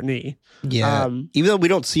by Courtney. Yeah. Even though we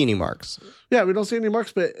don't see any marks. Yeah, we don't see any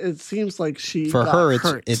marks, but it seems like for her,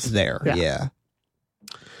 hurt. It's there. Yeah.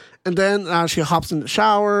 And then she hops in the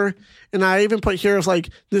shower, and I even put here, it's like,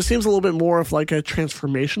 this seems a little bit more of like a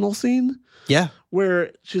transformational scene. Yeah.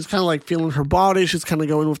 Where she's kind of like feeling her body. She's kind of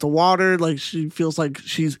going with the water. Like she feels like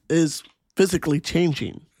she is physically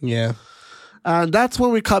changing. Yeah. And that's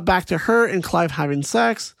when we cut back to her and Clive having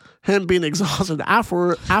sex. Him being exhausted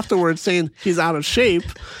afterwards, saying he's out of shape.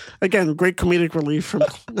 Again, great comedic relief from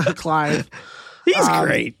Clive. He's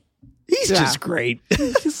great. He's just great.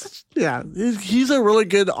 He's a really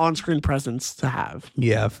good on-screen presence to have.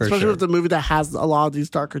 Yeah, for Especially sure. with the movie that has a lot of these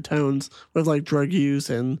darker tones with like drug use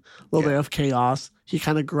and a little bit of chaos. He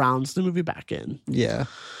kind of grounds the movie back in. Yeah.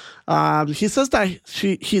 He says that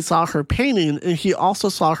he saw her painting, and he also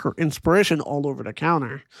saw her inspiration all over the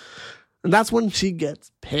counter. And that's when she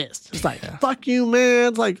gets pissed. It's like, fuck you, man.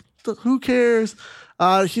 It's like, who cares?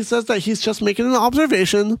 He says that he's just making an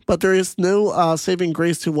observation, but there is no saving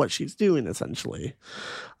grace to what she's doing, essentially.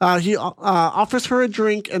 He offers her a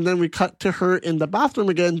drink, and then we cut to her in the bathroom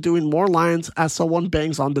again, doing more lines as someone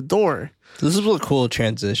bangs on the door. This is a cool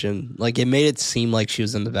transition. Like, it made it seem like she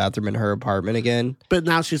was in the bathroom in her apartment again. But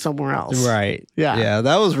now she's somewhere else. Right. Yeah. Yeah,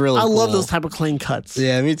 that was really cool. I love those type of clean cuts.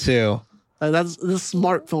 Yeah, me too. This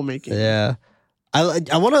smart filmmaking. Yeah.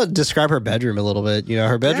 I want to describe her bedroom a little bit. You know,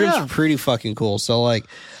 her bedroom's pretty fucking cool. So, like,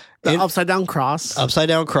 the upside down cross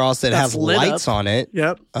that has lights on it.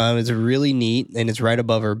 Yep. It's really neat, and it's right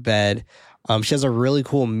above her bed. She has a really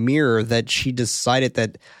cool mirror that she decided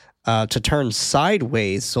that to turn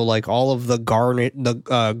sideways, so like all of the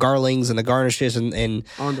garlings and the garnishes and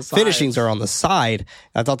finishings are on the side.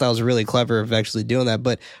 I thought that was really clever of actually doing that.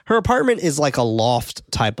 But her apartment is like a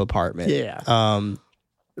loft type apartment. Yeah.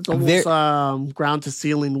 It's almost ground to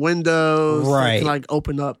ceiling windows. Right. That can like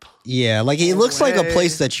open up. Yeah. Like it looks like a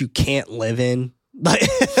place that you can't live in. Like,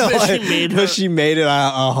 she made it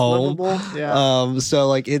a home. Livable. Yeah. So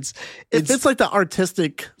like it fits like the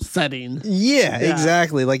artistic setting. Yeah,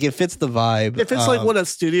 exactly. Like it fits the vibe. It fits like what a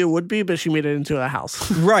studio would be, but she made it into a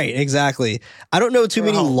house. Right, exactly. I don't know too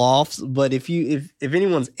many lofts, but if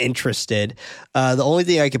anyone's interested, the only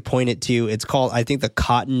thing I could point it to, it's called, I think, the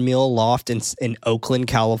Cotton Mill Loft in Oakland,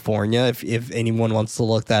 California. If anyone wants to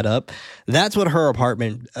look that up, that's what her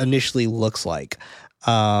apartment initially looks like.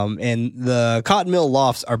 And the Cotton Mill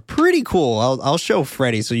Lofts are pretty cool. I'll show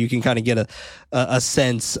Freddie so you can kind of get a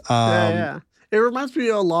sense. Yeah. It reminds me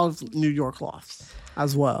of a lot of New York lofts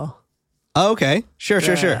as well. Okay, sure.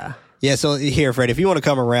 Yeah, so here, Fred, if you want to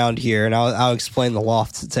come around here, and I'll explain the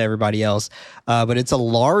loft to everybody else. But it's a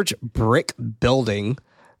large brick building,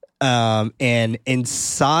 and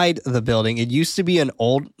inside the building, it used to be an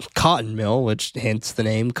old cotton mill, which hence the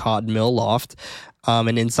name Cotton Mill Loft.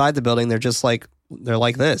 And inside the building, they're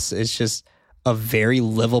like this. It's just a very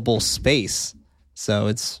livable space. So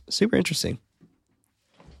it's super interesting.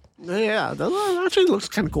 Yeah, that actually looks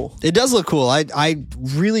kind of cool. It does look cool. I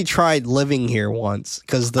really tried living here once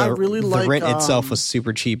because the rent itself was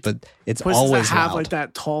super cheap, but it's always that have loud. Like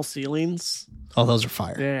that tall ceilings. Oh, those are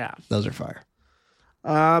fire. Yeah, those are fire.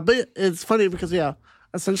 But it's funny because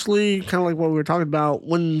essentially kind of like what we were talking about.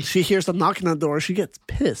 When she hears them knocking on the door, she gets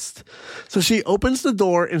pissed. So she opens the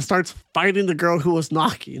door and starts fighting the girl who was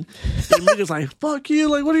knocking. And Mika's like, "Fuck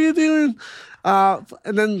you! Like, what are you doing?"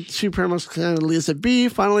 And then she pretty much kind of leaves it be,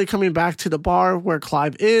 finally coming back to the bar where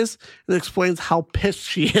Clive is and explains how pissed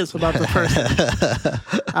she is about the person.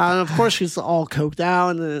 And of course, she's all coked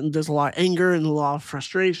out and there's a lot of anger and a lot of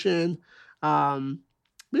frustration.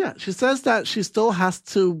 Yeah, she says that she still has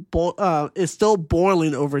to, is still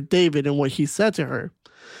boiling over David and what he said to her.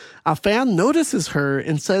 A fan notices her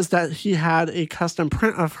and says that he had a custom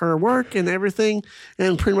print of her work and everything,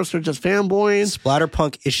 and pretty much they're just fanboying.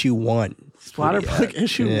 Splatterpunk issue 1. Splatterpunk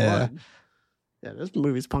issue 1. Yeah, this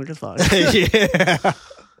movie's punk as fuck. Yeah.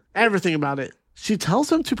 Everything about it. She tells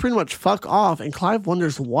him to pretty much fuck off, and Clive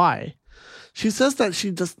wonders why. She says that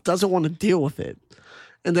she just doesn't want to deal with it.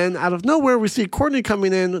 And then out of nowhere, we see Courtney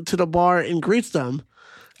coming in to the bar and greets them.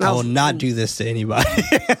 I will not do this to anybody.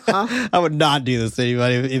 Huh? I would not do this to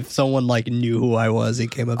anybody if someone like knew who I was and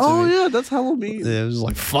came up to me. Oh yeah, that's Halloween. It was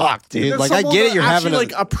like, fuck, dude. Like, I get it. You're having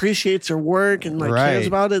like appreciates your work and like cares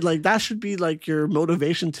about it. Like that should be like your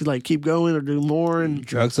motivation to like keep going or do more. And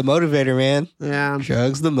drugs the motivator, man. Yeah,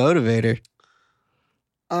 drugs the motivator.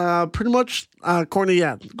 Pretty much, Courtney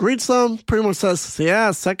greets them. Pretty much says,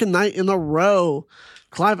 second night in a row.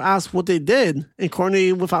 Clive asks what they did, and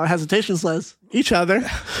Courtney, without hesitation, says, each other.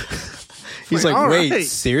 He's like, wait,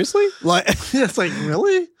 seriously? Like, it's like,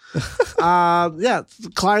 really?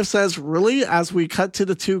 Clive says, really, as we cut to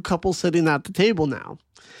the two couples sitting at the table now.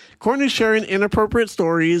 Courtney sharing inappropriate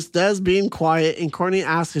stories, Des being quiet, and Courtney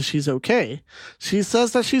asks if she's okay. She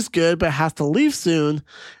says that she's good, but has to leave soon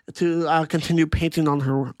to continue painting on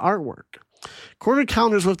her artwork. Courtney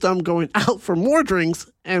counters with them going out for more drinks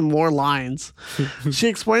and more lines. She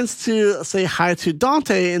explains to say hi to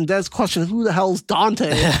Dante, and Des questions, who the hell's Dante?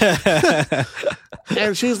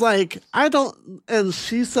 And she's like, I don't, and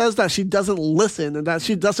she says that she doesn't listen and that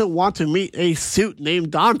she doesn't want to meet a suit named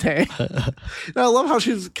Dante. And I love how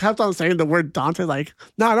she's kept on saying the word Dante, like,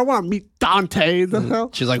 no, I don't want to meet Dante. The hell?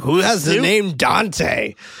 She's like, who has the name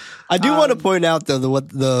Dante? I do want to point out, though,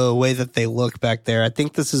 the way that they look back there. I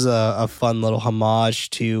think this is a fun little homage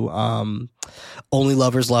to Only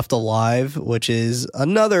Lovers Left Alive, which is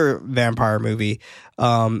another vampire movie.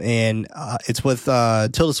 And it's with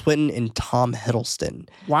Tilda Swinton and Tom Hiddleston.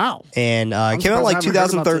 Wow. And it came out like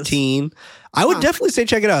 2013. I would definitely say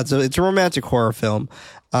check it out. So it's a romantic horror film.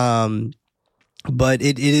 But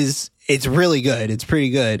it's really good. It's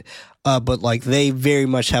pretty good. But like they very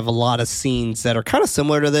much have a lot of scenes that are kind of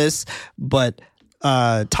similar to this, but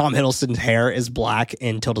Tom Hiddleston's hair is black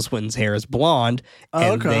and Tilda Swinton's hair is blonde,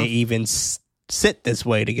 and they even sit this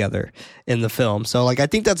way together in the film. So like I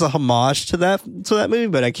think that's a homage to that movie,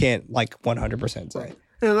 but I can't like 100% say.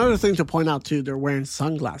 And another thing to point out too, they're wearing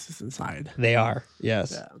sunglasses inside. They are,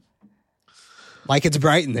 yes. Yeah. Like it's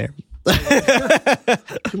bright in there.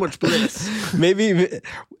 Too much bliss. Maybe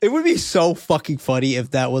it would be so fucking funny if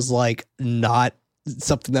that was like not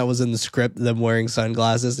something that was in the script, them wearing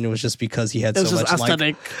sunglasses, and it was just because he had so much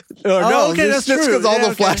aesthetic. That's just because all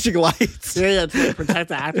the flashing lights. Yeah, to protect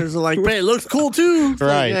the actors. Are like, man, it looks cool too.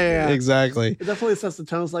 Right. Like, exactly. It definitely sets the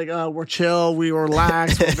tone. It's like, we're chill, we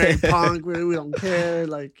relax, we're very punk, we don't care.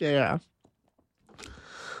 Like, yeah.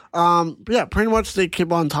 Pretty much they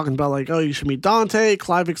keep on talking about like, oh, you should meet Dante.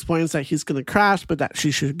 Clive explains that he's going to crash, but that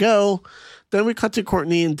she should go. Then we cut to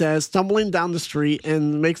Courtney and Des stumbling down the street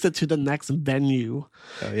and makes it to the next venue.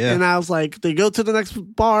 Oh, yeah. And I was like, they go to the next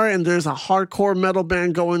bar and there's a hardcore metal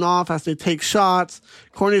band going off as they take shots.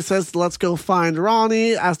 Courtney says, let's go find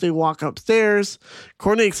Ronnie as they walk upstairs.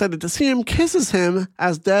 Courtney, excited to see him, kisses him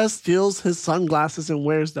as Des steals his sunglasses and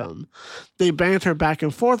wears them. They banter back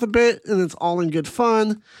and forth a bit and it's all in good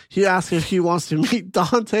fun. He asks if he wants to meet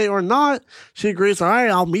Dante or not. She agrees, all right,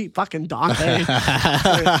 I'll meet fucking Dante.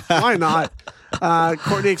 Why not?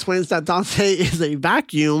 Courtney explains that Dante is a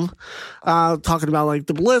vacuum, talking about like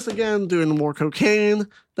the Bliss again, doing more cocaine.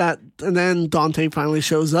 And then Dante finally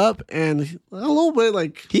shows up and a little bit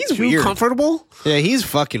like he's too weird, comfortable. Yeah, he's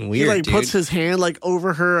fucking weird. He like dude. puts his hand like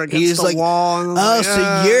over her against the wall. And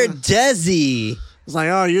so you're Desi. It's like,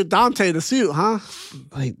 oh, you're Dante the suit, huh?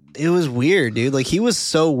 Like it was weird, dude. Like he was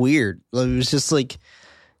so weird. Like, it was just like,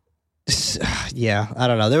 yeah, I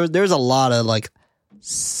don't know. There was a lot of like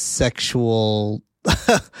sexual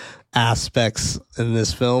aspects in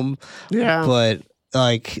this film. Yeah, but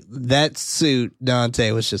like that suit,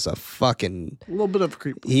 Dante was just a little bit of a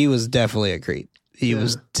creep. He was definitely a creep. He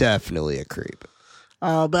was definitely a creep.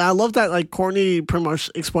 But I love that like Courtney pretty much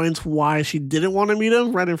explains why she didn't want to meet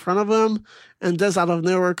him right in front of him, and Des out of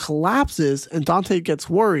nowhere collapses and Dante gets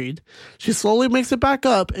worried. She slowly makes it back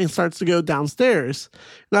up and starts to go downstairs.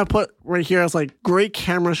 And I put right here as like great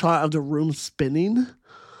camera shot of the room spinning.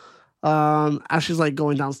 As she's like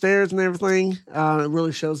going downstairs and everything. It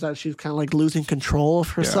really shows that she's kind of like losing control of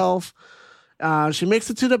herself. Yeah. She makes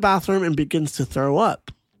it to the bathroom and begins to throw up.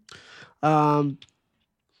 I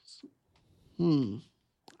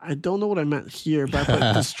don't know what I meant here, but I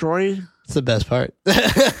put destroy. It's the best part.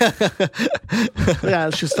 Yeah,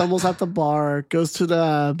 she stumbles at the bar, goes to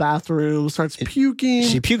the bathroom, starts puking.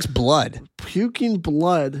 She pukes blood. Puking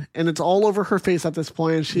blood. And it's all over her face at this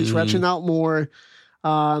point. She's retching out more.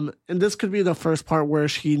 And this could be the first part where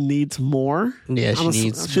she needs more. Yeah,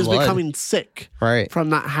 she's blood. Becoming sick from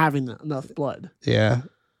not having enough blood. Yeah.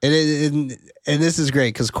 And this is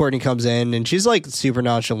great because Courtney comes in and she's like super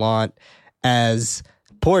nonchalant as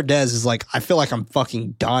poor Des is like, I feel like I'm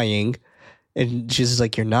fucking dying. And she's just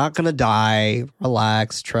like, you're not going to die.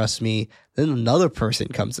 Relax. Trust me. Then another person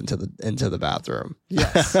comes into the bathroom.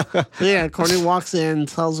 Yes. Yeah. Courtney walks in,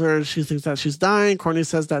 tells her she thinks that she's dying. Courtney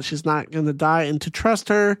says that she's not going to die and to trust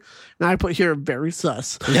her. And I put here very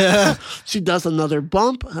sus. Yeah. She does another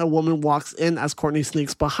bump. A woman walks in as Courtney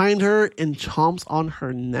sneaks behind her and chomps on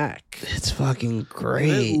her neck. It's fucking great.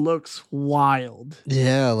 And it looks wild.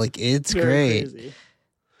 Yeah. Like it's very great. Crazy.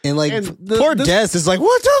 And like poor Des is like,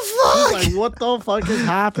 what the fuck? Like, what the fuck is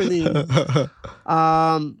happening?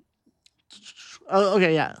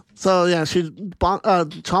 Okay, yeah. So yeah, she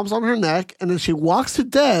chomps on her neck, and then she walks to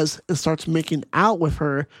Des and starts making out with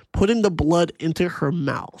her, putting the blood into her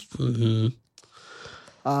mouth. Mm-hmm.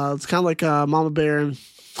 It's kind of like Mama Bear and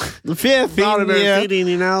Mama Bear feeding.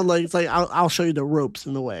 You know, like it's like I'll show you the ropes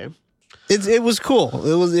in the way. It was cool.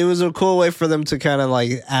 It was a cool way for them to kind of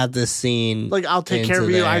like add this scene. Like, I'll take care of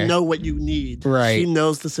you. I know what you need. Right. She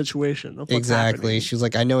knows the situation of what's happening. She's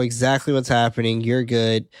like, I know exactly what's happening. You're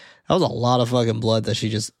good. That was a lot of fucking blood that she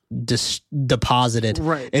just deposited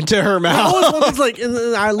into her mouth. I always wondered, like,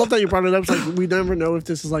 and I love that you brought it up. It's like we never know if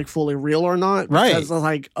this is like fully real or not. Right. Because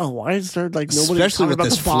like, oh, why is there like nobody especially with about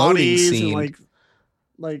this the floating scene? And,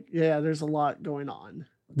 like yeah, there's a lot going on.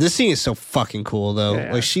 This scene is so fucking cool, though.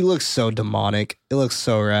 Yeah. Like, she looks so demonic. It looks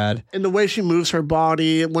so rad. And the way she moves her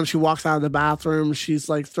body, when she walks out of the bathroom, she's,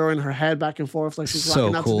 like, throwing her head back and forth like she's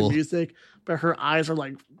rocking out to the music. But her eyes are,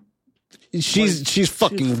 like... She's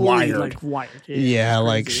fucking wired. Like, wired. Yeah,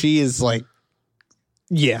 like, she is, like...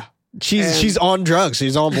 Yeah. She's on drugs.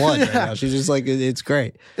 She's on blood right now. She's just, like, it's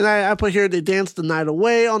great. And I put here, they danced the night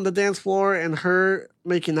away on the dance floor, and her...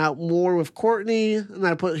 making out more with Courtney, and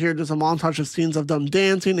I put here there's a montage of scenes of them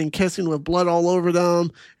dancing and kissing with blood all over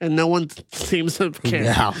them, and no one seems to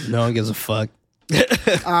care. No one gives a fuck.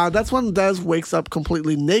 That's when Des wakes up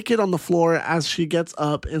completely naked on the floor as she gets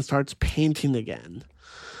up and starts painting again.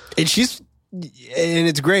 And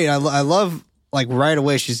it's great. I love, like, right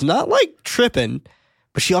away, she's not, like, tripping,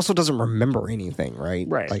 but she also doesn't remember anything, right?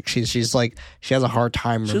 Right. Like, she's like, she has a hard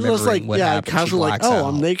time remembering just like, what happened. Casual, like, oh,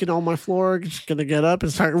 I'm naked on my floor, just gonna get up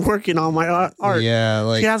and start working on my art. Yeah,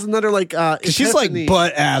 like... She has another, like, she's, like,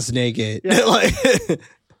 butt-ass naked. Yeah. Like...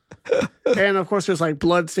 And, of course, there's, like,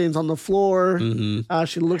 blood stains on the floor. Mm-hmm.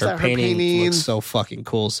 She looks at her painting. Looks so fucking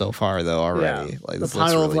cool so far, though, already. Yeah. Like, the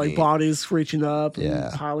pile of, like, neat bodies reaching up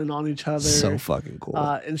and piling on each other. So fucking cool.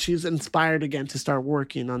 And she's inspired again to start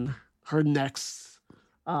working on her next...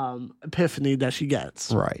 epiphany that she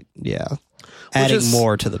gets. Right. Yeah. Adding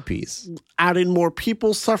more to the piece. Adding more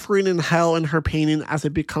people suffering in hell in her painting as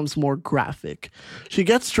it becomes more graphic. She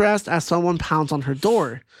gets stressed as someone pounds on her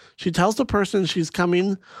door. She tells the person she's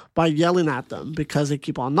coming by yelling at them because they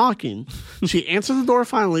keep on knocking. She answers the door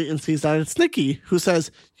finally and sees that it's Nikki, who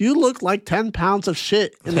says, "You look like 10 pounds of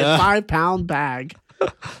shit in a 5-pound bag."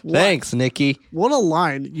 Thanks, Nikki. What a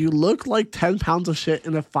line. You look like 10 pounds of shit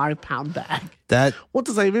in a 5-pound bag. That What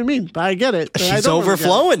does that even mean? But I get it. She's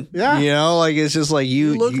overflowing. Yeah. You know, like it's just like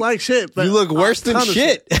you look like shit. But you look worse than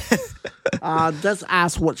shit. Des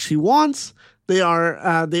asks what she wants. They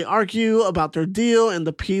argue about their deal and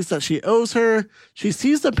the piece that she owes her. She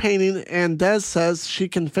sees the painting and Des says she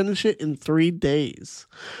can finish it in 3 days.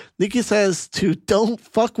 Nikki says to don't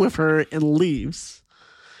fuck with her and leaves.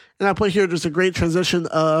 And I put here, there's a great transition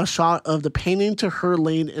shot of the painting to her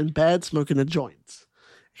laying in bed smoking a joint.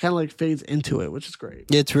 It kind of like fades into it, which is great.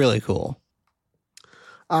 It's really cool.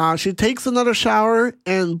 She takes another shower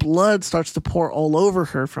and blood starts to pour all over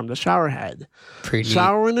her from the shower head. Pretty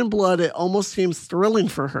Showering in blood, it almost seems thrilling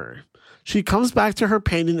for her. She comes back to her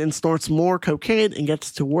painting and snorts more cocaine and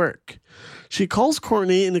gets to work. She calls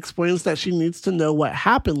Courtney and explains that she needs to know what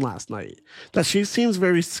happened last night, that she seems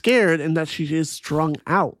very scared and that she is strung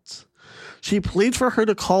out. She pleads for her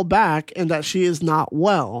to call back and that she is not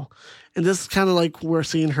well. And this is kind of like we're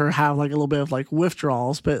seeing her have like a little bit of like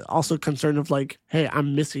withdrawals, but also concerned of like, hey,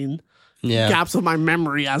 I'm missing gaps of my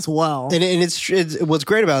memory as well. And it's what's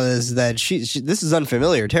great about it is that she this is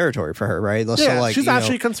unfamiliar territory for her, right? Yeah, so like, she's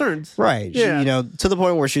actually concerned. Right. Yeah. She, to the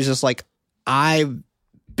point where she's just like, I've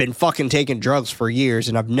been fucking taking drugs for years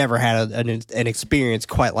and I've never had an experience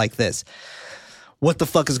quite like this. What the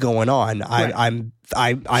fuck is going on? Right. I'm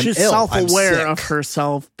She's ill. self-aware of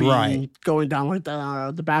herself being Right. going down like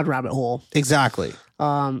the bad rabbit hole. Exactly.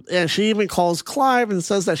 And she even calls Clive and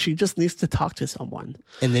says that she just needs to talk to someone.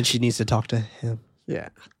 And then she needs to talk to him. Yeah.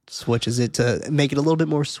 Switches it to make it a little bit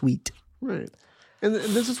more sweet. Right. And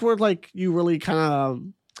this is where like you really kind of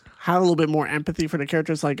have a little bit more empathy for the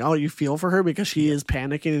character. It's like, oh, you feel for her because she is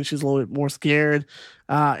panicking and she's a little bit more scared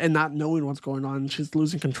and not knowing what's going on. She's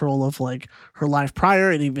losing control of like her life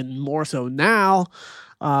prior and even more so now.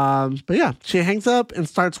 But yeah, she hangs up and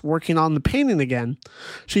starts working on the painting again.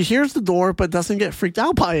 She hears the door but doesn't get freaked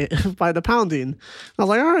out by it, by the pounding. I was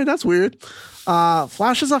like, all right, that's weird.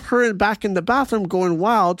 Flashes of her back in the bathroom going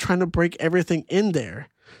wild, trying to break everything in there.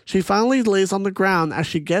 She finally lays on the ground as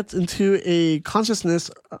she gets into a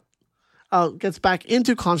consciousness, gets back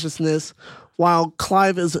into consciousness while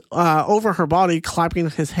Clive is over her body clapping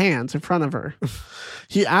his hands in front of her.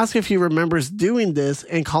 He asks if he remembers doing this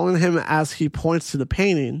and calling him as he points to the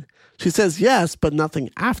painting. She says yes, but nothing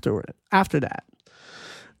after that.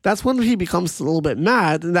 That's when he becomes a little bit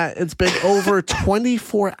mad that it's been over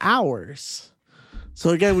 24 hours. So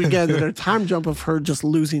again, we get another time jump of her just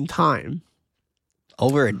losing time.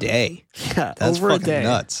 Over a day. Yeah, That's over a fucking day.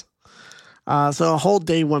 nuts. So a whole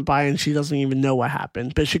day went by and she doesn't even know what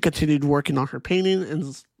happened. But she continued working on her painting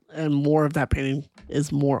and more of that painting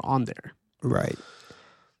is more on there. Right.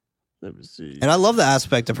 Let me see. And I love the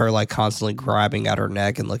aspect of her like constantly grabbing at her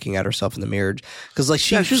neck and looking at herself in the mirror because like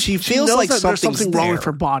she feels knows like that there's something's something wrong there. with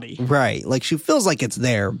her body. Right. Like she feels like it's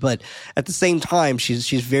there, but at the same time she's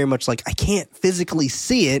very much like I can't physically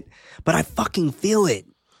see it, but I fucking feel it.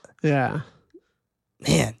 Yeah.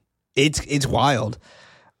 Man, it's wild.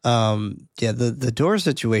 Yeah, the door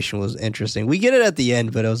situation was interesting. We get it at the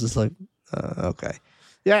end, but I was just like, okay.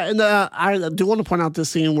 Yeah, and I do want to point out this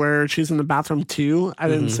scene where she's in the bathroom too. I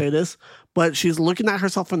didn't say this, but she's looking at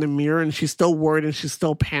herself in the mirror and she's still worried and she's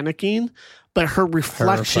still panicking, but her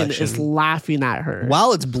reflection is laughing at her.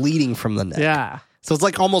 While it's bleeding from the neck. Yeah. So it's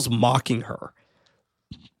like almost mocking her.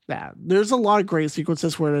 Yeah, there's a lot of great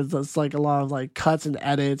sequences where there's like a lot of like cuts and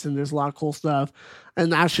edits and there's a lot of cool stuff.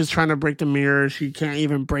 And as she's trying to break the mirror, she can't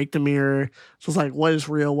even break the mirror. So it's like, what is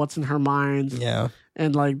real? What's in her mind? Yeah.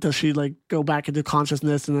 And like, does she like go back into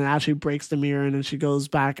consciousness and then actually breaks the mirror and then she goes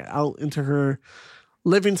back out into her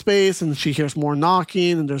living space and she hears more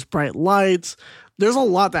knocking and there's bright lights. There's a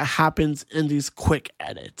lot that happens in these quick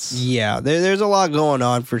edits. Yeah, there's a lot going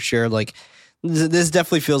on for sure. Like this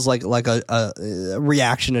definitely feels like a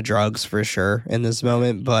reaction to drugs for sure in this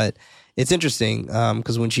moment, but it's interesting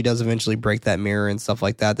because when she does eventually break that mirror and stuff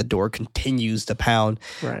like that, the door continues to pound.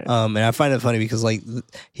 Right. And I find it funny because like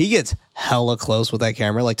he gets hella close with that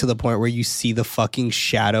camera, like to the point where you see the fucking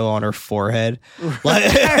shadow on her forehead.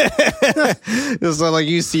 Like, so like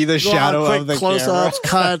you see the shadow of the close-ups,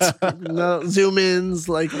 camera. cuts, zoom ins.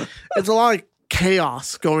 Like it's a lot of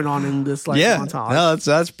chaos going on in this like montage. No,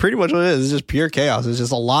 that's pretty much what it is. It's just pure chaos. It's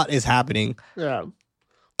just a lot is happening. Yeah.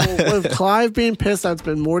 Well, with Clive being pissed that it's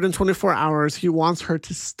been more than 24 hours, he wants her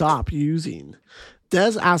to stop using.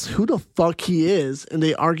 Des asks who the fuck he is, and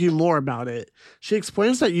they argue more about it. She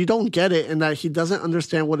explains that you don't get it and that he doesn't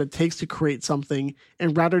understand what it takes to create something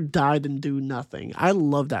and rather die than do nothing. I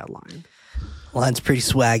love that line. Line's pretty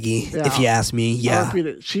swaggy, if you ask me. Yeah. I'll repeat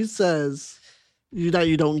it. She says that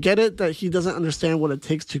you don't get it, that he doesn't understand what it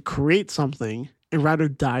takes to create something and rather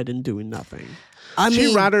die than doing nothing.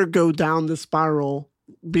 She'd rather go down the spiral,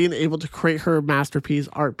 being able to create her masterpiece,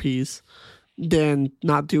 art piece, than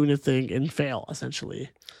not do anything and fail, essentially.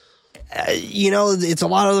 It's a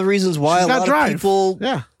lot of the reasons why a lot of people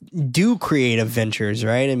do creative ventures,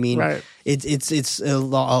 right? I mean, it's a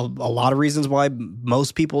lot of reasons why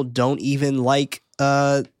most people don't even like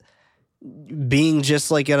being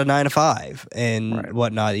just like at a 9 to 5 and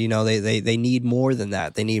whatnot. They need more than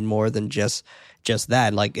that. They need more than just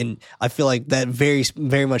that. Like, and I feel like that very,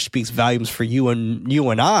 very much speaks volumes for you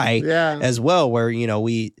and I as well, where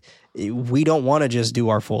we don't want to just do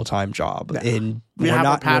our full-time job. And we have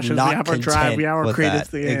our passions, we have our drive, we have our creative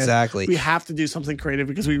thing. Exactly. We have to do something creative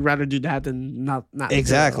because we'd rather do that than not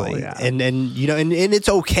exactly. And it's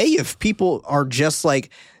okay if people are just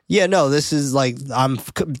like, this is like, I'm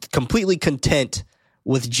completely content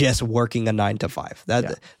with just working a 9 to 5.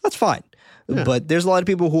 That's fine. Yeah. But there's a lot of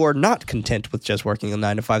people who are not content with just working a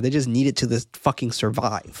 9 to 5. They just need it to this fucking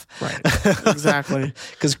survive. Right. Exactly.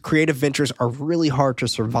 Because creative ventures are really hard to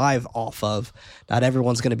survive off of. Not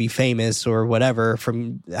everyone's going to be famous or whatever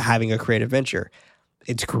from having a creative venture.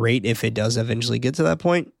 It's great if it does eventually get to that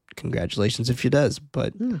point. Congratulations if it does.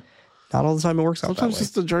 But not all the time it works out that way. Sometimes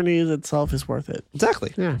just the journey itself is worth it.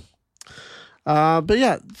 Exactly. Yeah. But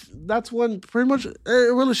yeah, that's when pretty much it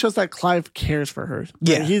really shows that Clive cares for her.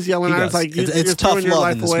 Yeah, like, he's yelling at her like, "You're throwing your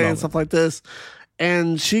life away" and stuff like this.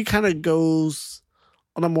 And she kind of goes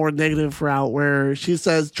on a more negative route where she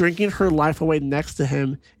says drinking her life away next to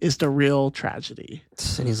him is the real tragedy.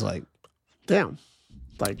 And he's like, "Damn."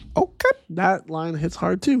 Like, okay, that line hits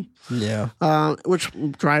hard too. Yeah, which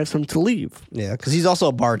drives him to leave. Yeah, because he's also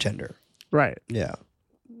a bartender. Right. Yeah.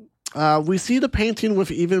 We see the painting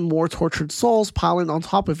with even more tortured souls piling on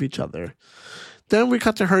top of each other. Then we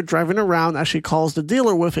cut to her driving around as she calls the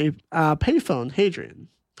dealer with a payphone, Hadrian.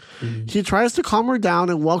 Mm-hmm. He tries to calm her down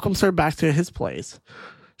and welcomes her back to his place.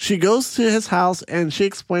 She goes to his house and she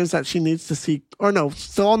explains that she needs to see,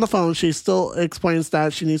 still on the phone, she still explains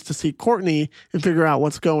that she needs to see Courtney and figure out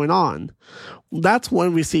what's going on. That's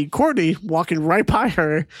when we see Courtney walking right by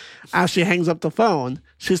her as she hangs up the phone.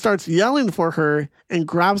 She starts yelling for her and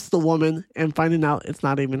grabs the woman and finding out it's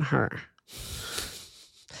not even her.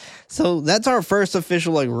 So that's our first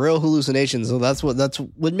official real hallucination. So that's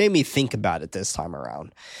what made me think about it this time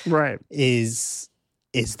around. Right. Is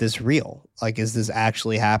this real? Like, is this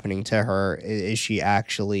actually happening to her? Is she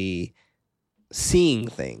actually seeing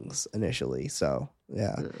things initially? So,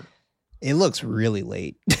 yeah. It looks really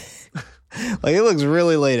late. It looks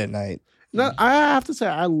really late at night. No, I have to say,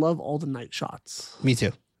 I love all the night shots. Me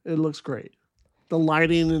too. It looks great. The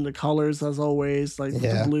lighting and the colors, as always,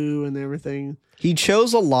 the blue and everything. He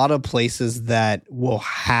chose a lot of places that will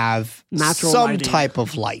have natural some lighting. Type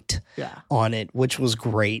of light on it, which was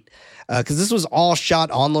great. Because this was all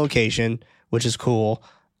shot on location, which is cool.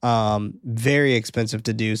 Very expensive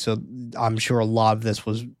to do. So I'm sure a lot of this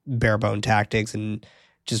was bare bone tactics and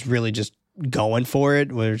just really just going for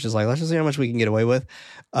it. We're just like, let's just see how much we can get away with.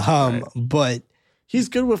 But he's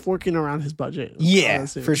good with working around his budget. Yeah,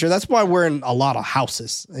 for sure. That's why we're in a lot of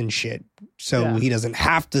houses and shit. So he doesn't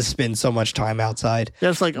have to spend so much time outside.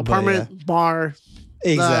 There's apartment, bar,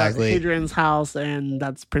 exactly. Hadrian's house, and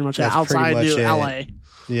that's pretty much it. Outside New LA.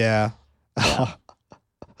 Yeah.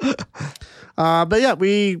 But yeah,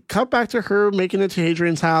 we cut back to her making it to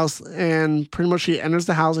Hadrian's house, and pretty much she enters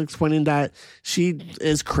the house explaining that she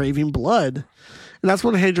is craving blood. And that's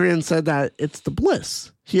when Hadrian said that it's the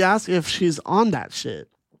Bliss. He asks if she's on that shit.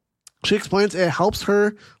 She explains it helps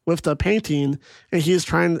her with the painting, and he's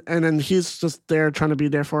just there trying to be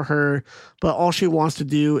there for her, but all she wants to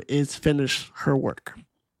do is finish her work.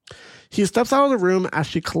 He steps out of the room as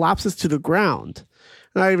she collapses to the ground.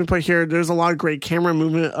 And I even put here, there's a lot of great camera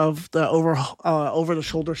movement of the over the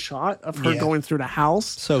shoulder shot of her going through the house.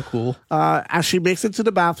 So cool. As she makes it to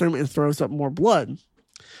the bathroom and throws up more blood.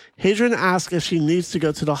 Hadrian asks if she needs to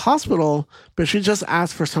go to the hospital, but she just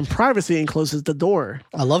asks for some privacy and closes the door.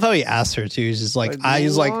 I love how he asked her too. He's just like, I'm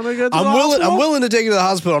willing to take you to the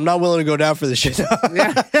hospital. I'm not willing to go down for this shit.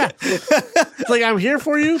 It's like, I'm here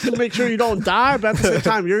for you to make sure you don't die, but at the same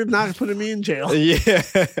time, you're not putting me in jail. Yeah.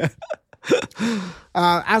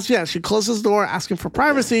 She closes the door asking for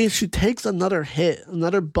privacy. She takes another hit,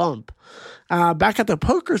 another bump, Back at the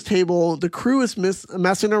poker's table, the crew is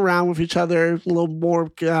messing around with each other, a little more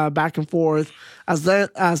back and forth as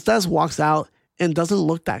Des walks out and doesn't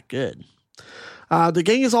look that good. The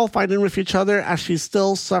gang is all fighting with each other as she's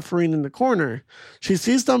still suffering in the corner. She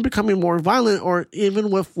sees them becoming more violent, or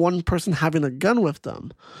even with one person having a gun with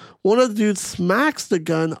them. One of the dudes smacks the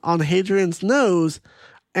gun on Hadrian's nose,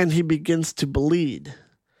 and he begins to bleed.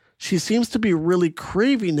 She seems to be really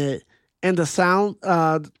craving it, and the sound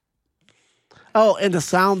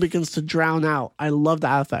begins to drown out. I love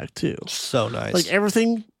that effect too. So nice. Like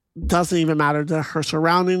everything doesn't even matter. Her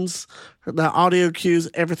surroundings, the audio cues,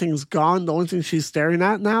 everything's gone. The only thing she's staring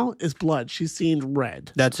at now is blood. She's seeing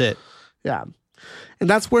red. That's it. Yeah. And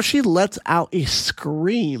that's where she lets out a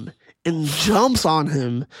scream and jumps on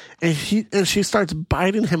him, and she starts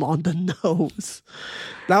biting him on the nose.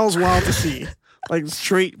 That was wild to see. Like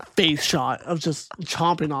straight face shot of just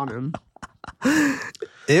chomping on him.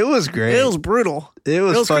 It was great. It was brutal. It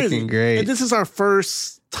was fucking crazy. great. And this is our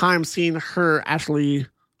first time seeing her actually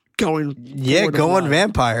going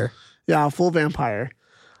vampire. Yeah, full vampire.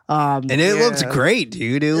 And it looks great,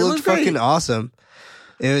 dude. It looked fucking awesome.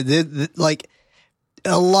 Like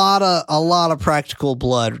a lot of practical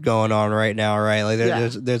blood going on right now, right? Like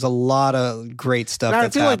there's a lot of great stuff. Now,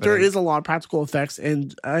 that's I feel happening. like there is a lot of practical effects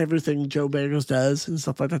and everything Joe Bagos does and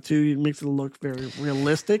stuff like that too. It makes it look very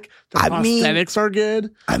realistic. The prosthetics are good.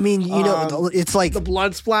 I mean, it's like the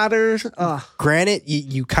blood splatters. Granted,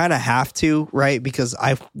 you kind of have to, right? Because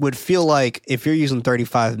I would feel like if you're using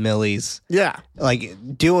 35 millis,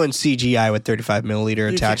 like doing CGI with 35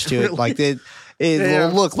 milliliter attached to it, like it will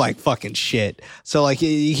look like fucking shit. So like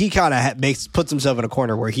he kind of puts himself in a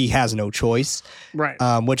corner where he has no choice, right?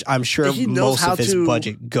 Which I'm sure most of his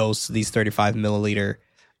budget goes to these 35 milliliter.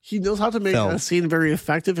 He knows how to make a scene very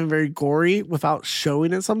effective and very gory without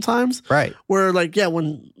showing it sometimes, right? Where like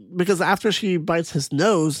because after she bites his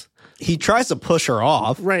nose, he tries to push her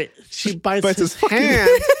off, right? She bites his hand.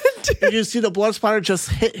 And you see the blood splatter just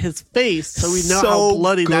hit his face, so we know how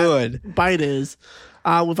bloody that bite is.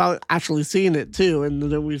 Without actually seeing it too, and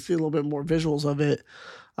then we see a little bit more visuals of it.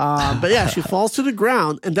 But yeah, she falls to the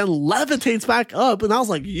ground and then levitates back up, and I was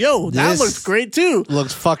like, "Yo, that looks great too."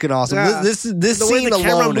 Looks fucking awesome. Yeah. This scene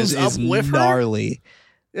alone is gnarly.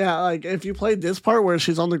 Yeah, like if you played this part where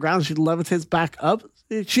she's on the ground, she levitates back up.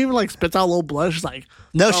 She even like spits out a little blood. She's like,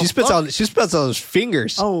 no, she spits out his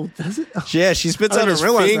fingers. Oh, does it? Oh. Yeah, she spits out his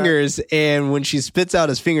fingers, and when she spits out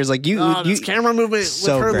his fingers, like this camera movement with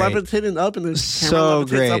her levitating up, and the camera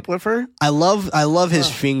levitates up with her. I love his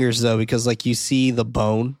fingers though, because like you see the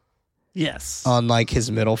bone, on like his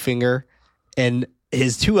middle finger, and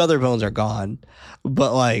his two other bones are gone.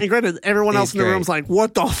 But like, and granted, everyone else in the room's like,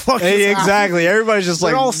 "What the fuck?" Exactly. Everybody's just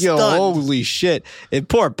like, "Yo, holy shit!" And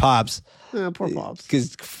poor Pops. Yeah, poor Pops.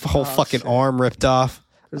 His whole fucking arm ripped off.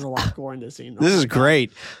 There's a lot going to see. This is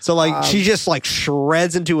great. So like, she just like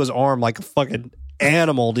shreds into his arm like a fucking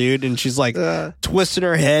animal, dude. And she's like twisting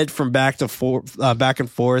her head from back and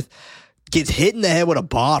forth. Gets hit in the head with a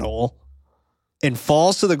bottle and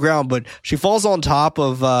falls to the ground. But she falls on top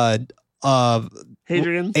of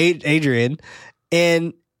Hadrian.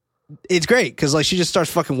 And it's great because like she just starts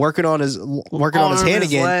fucking working on his hand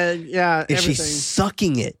again. Leg. Yeah, and everything. She's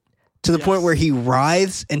sucking it to the point where he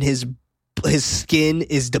writhes and his skin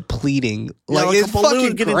is depleting. Yeah, like it's a balloon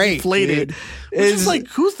fucking getting great, deflated. dude. It's like,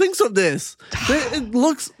 who thinks of this? It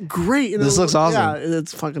looks great. This looks awesome. Yeah,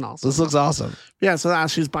 it's fucking awesome. This looks awesome. Yeah, so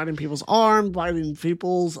as she's biting people's arm, biting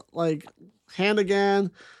people's like hand again.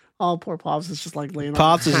 Oh, poor Pops is just like laying.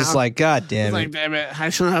 Pops is just like, God damn it! Like, damn it!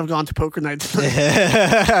 I shouldn't have gone to poker night tonight.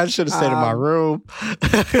 I should have stayed in my room.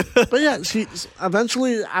 But yeah, she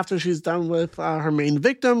eventually, after she's done with her main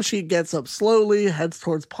victim, she gets up slowly, heads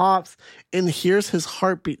towards Pops, and hears his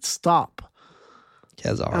heartbeat stop. He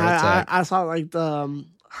has a heart attack. I saw like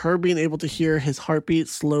her being able to hear his heartbeat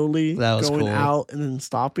slowly going cool. out and then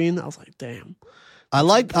stopping. I was like, damn. I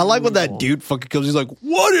like when that dude fucking comes. He's like,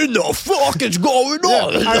 "What in the fuck is going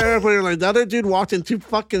on?" I remember like the other dude walked into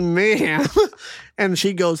fucking mayhem, and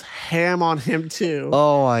she goes ham on him too.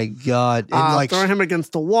 Oh my god! And like throwing him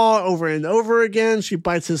against the wall over and over again. She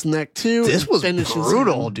bites his neck too. This was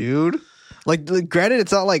brutal, dude. Like, granted,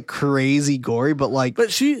 it's not like crazy gory, but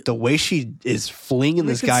the way she is flinging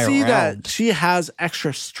this guy around, that she has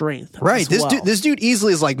extra strength. Right, this dude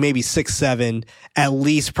easily is like maybe 6'7", at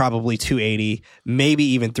least probably 280, maybe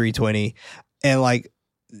even 320, and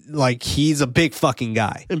like he's a big fucking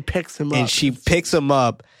guy. And picks him up, and she picks him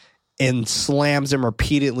up and slams him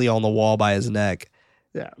repeatedly on the wall by his neck.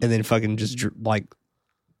 Yeah, and then fucking just like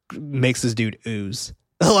makes this dude ooze.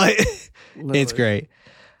 Like, it's great.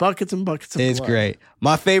 buckets and buckets of It's blood. great.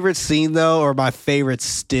 My favorite scene, though, or my favorite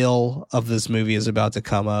still of this movie is about to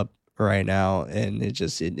come up right now, and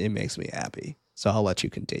it makes me happy. So I'll let you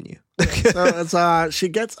continue. So she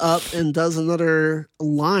gets up and does another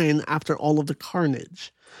line after all of the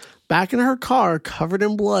carnage. Back in her car, covered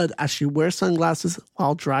in blood, as she wears sunglasses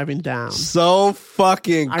while driving down. So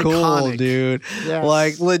fucking cool, Iconic. dude. Yes.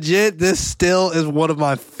 Like, legit, this still is one of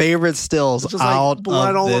my favorite stills Just out like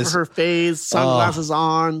blood of all this. over her face, sunglasses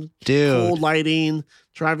on, dude. cool lighting,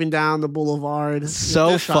 driving down the boulevard.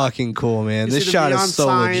 So This shot. fucking cool, man. You This see the shot neon is so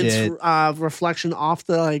signs, legit. Reflection off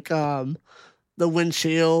the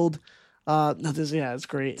windshield. It's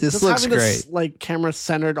great. This Just looks having great. This camera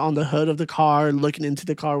centered on the hood of the car, looking into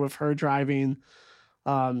the car with her driving.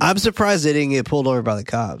 I'm surprised they didn't get pulled over by the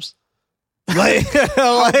cops. Like,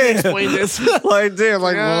 Explain this. like, dude,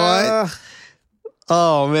 like, Uh, what?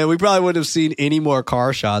 Oh man, we probably wouldn't have seen any more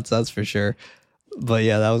car shots. That's for sure. But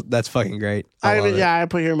yeah, that's fucking great. I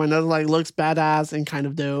put here in my notes like looks badass and kind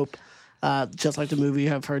of dope, just like the movie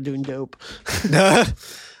of her doing dope.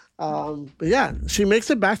 But yeah, she makes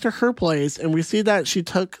it back to her place, and we see that she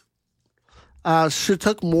took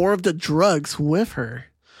more of the drugs with her.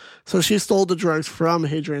 So she stole the drugs from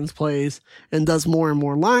Hadrian's place and does more and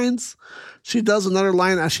more lines. She does another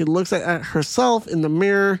line as she looks at herself in the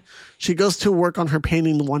mirror. She goes to work on her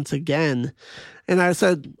painting once again. And I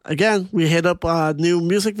said, again, we hit up a new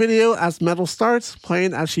music video as metal starts,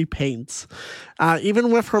 playing as she paints.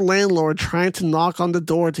 Even with her landlord trying to knock on the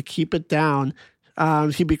door to keep it down,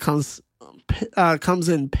 he comes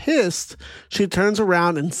in pissed. She turns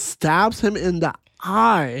around and stabs him in the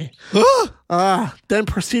eye. Then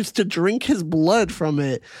proceeds to drink his blood from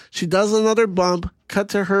it. She does another bump, cut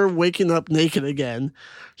to her waking up naked again.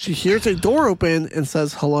 She hears a door open and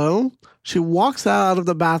says hello. She walks out of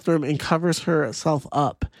the bathroom and covers herself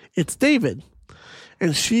up. It's David.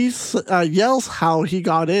 And she yells how he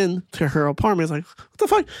got in to her apartment. It's like, what the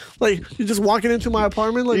fuck? Like, you're just walking into my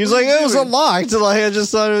apartment? Like, He's what like, are you it was doing?" unlocked. Like, I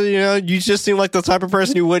just thought, you just seem like the type of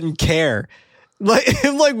person who wouldn't care. Like,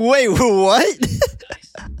 I'm like, wait, what?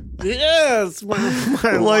 Yes. My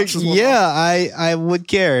Like, watch is one yeah, I would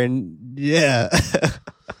care. And yeah.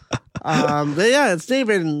 But yeah, it's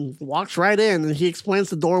David and walks right in and he explains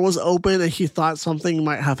the door was open and he thought something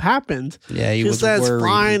might have happened. Yeah, he She was says, worried,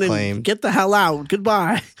 fine, he and claimed. get the hell out.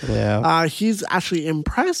 Goodbye. Yeah. He's actually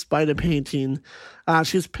impressed by the painting.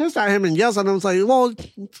 She's pissed at him and yells at him. It's like, well,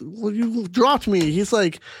 you dropped me. He's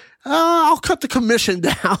like, I'll cut the commission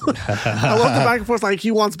down. I love the back and forth. Like,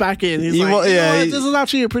 he wants back in. He's like, this is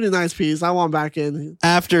actually a pretty nice piece. I want back in.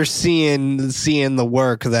 After seeing the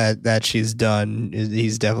work that she's done,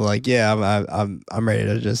 he's definitely like, yeah, I'm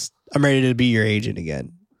ready to be your agent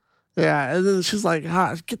again. Yeah, and then she's like,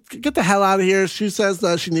 get the hell out of here. She says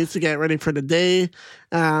that she needs to get ready for the day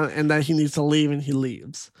and that he needs to leave, and he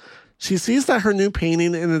leaves. She sees that her new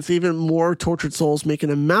painting and it's even more tortured souls making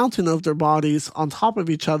a mountain of their bodies on top of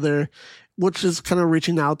each other, which is kind of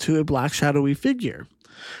reaching out to a black shadowy figure.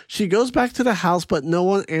 She goes back to the house, but no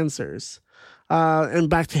one answers. And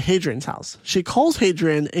back to Hadrian's house. She calls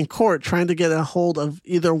Hadrian in court trying to get a hold of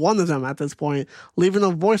either one of them at this point, leaving a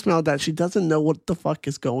voicemail that she doesn't know what the fuck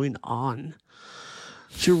is going on.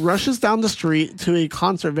 She rushes down the street to a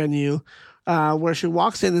concert venue where she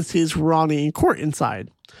walks in and sees Ronnie in court inside.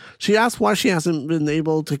 She asks why she hasn't been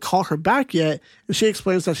able to call her back yet, and she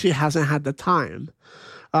explains that she hasn't had the time.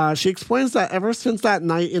 She explains that ever since that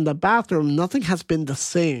night in the bathroom, nothing has been the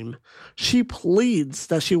same. She pleads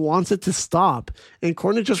that she wants it to stop, and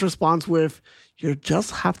Courtney just responds with, you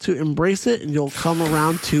just have to embrace it and you'll come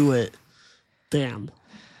around to it. Damn.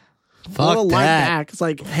 Fuck line that. back. It's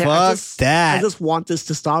like, hey, Fuck that. I just want this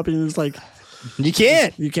to stop, and it's like, You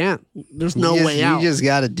can't. you can't. There's no way out. You just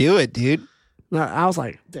got to do it, dude. I was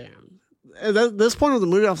like, damn. At this point of the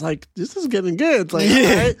movie, I was like, this is getting good. It's like,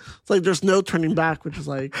 Yeah. right? It's like there's no turning back, which is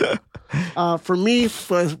like, for me,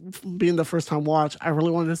 for being the first time watch, I really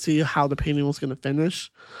wanted to see how the painting was going to finish.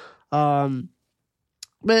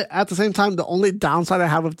 But at the same time, the only downside I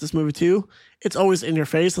have with this movie too, it's always in your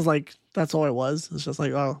face. It's like, that's all it was. It's just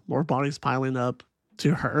like, oh, more bodies piling up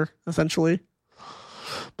to her, essentially.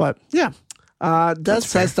 But yeah. Des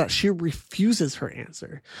says that she refuses her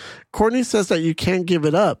answer. Courtney says that you can't give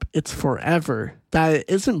it up. It's forever. That it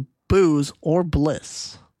isn't booze or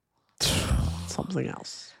bliss. Something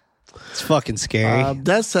else. It's fucking scary.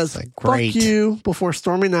 Des says, like, fuck great. you, before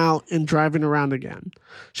storming out and driving around again.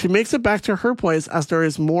 She makes it back to her place as there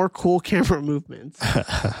is more cool camera movements.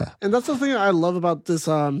 And that's the thing I love about this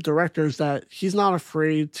director is that he's not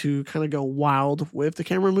afraid to kind of go wild with the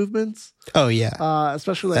camera movements. Oh, yeah.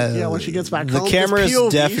 Especially like, when she gets back the home. camera this is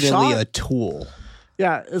POV definitely shot, a tool.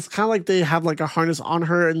 Yeah, it's kind of like they have like a harness on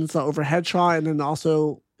her and it's an overhead shot and then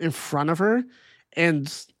also in front of her.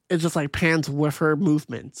 And it just like pans with her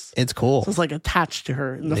movements. It's cool. So it's like attached to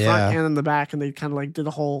her in the front and in the back. And they kind of like did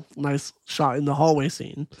a whole nice shot in the hallway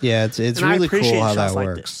scene. Yeah, it's really cool how that like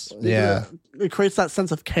works. Yeah. It creates that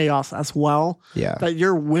sense of chaos as well. Yeah. That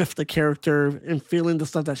you're with the character and feeling the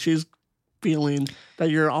stuff that she's feeling, that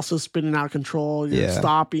you're also spinning out of control. You're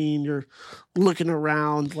stopping, you're looking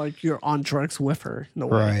around like you're on drugs with her in a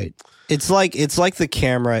way. Right. It's like the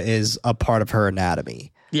camera is a part of her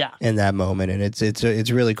anatomy. Yeah. In that moment, and it's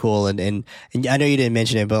really cool, and I know you didn't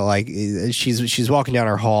mention it, but like she's walking down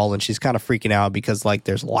her hall and she's kind of freaking out because like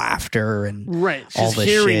there's laughter and she's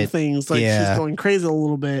hearing things like she's going crazy a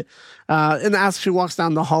little bit. And as she walks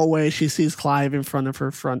down the hallway, she sees Clive in front of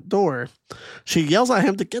her front door. She yells at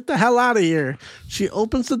him to get the hell out of here. She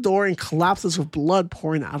opens the door and collapses with blood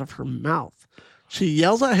pouring out of her mouth. She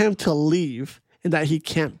yells at him to leave and that he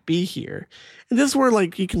can't be here. And this is where,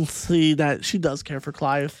 like, you can see that she does care for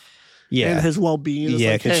Clive and his well-being.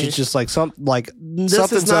 Yeah, because she's just like,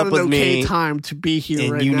 something's up with me. Time to be here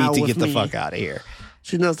and right you now need to with get the me. fuck out of here.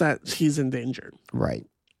 She knows that he's in danger. Right.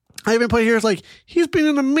 I even put here, it's like, he's been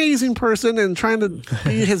an amazing person and trying to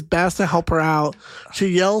be his best to help her out. She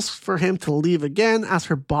yells for him to leave again as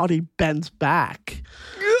her body bends back.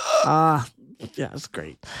 Yeah, it's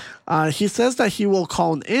great. He says that he will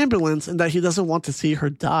call an ambulance and that he doesn't want to see her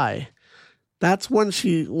die. That's when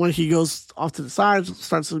he goes off to the side,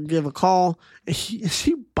 starts to give a call, and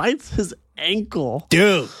she bites his ankle.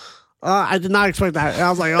 Dude. I did not expect that. I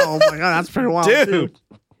was like, oh my God, that's pretty wild. Dude.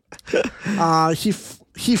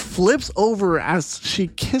 He flips over as she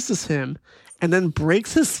kisses him and then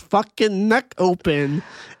breaks his fucking neck open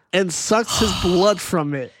and sucks his blood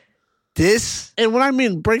from it. And when I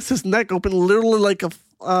mean breaks his neck open, literally like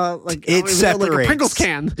it separates like a Pringles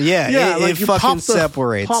can. Yeah, like it fucking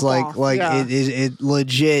separates. It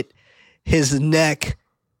legit. His neck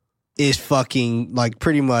is fucking like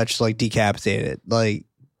pretty much like decapitated. Like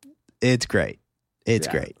it's great. It's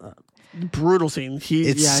great. Brutal scene.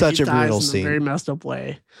 It's such a brutal scene. In a very messed up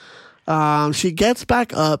way. She gets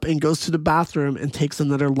back up and goes to the bathroom and takes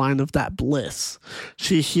another line of that Bliss.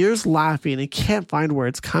 She hears laughing and can't find where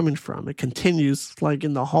it's coming from. It continues like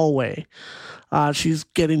in the hallway. She's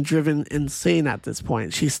getting driven insane at this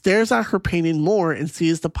point. She stares at her painting more and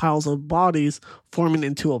sees the piles of bodies forming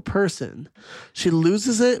into a person. She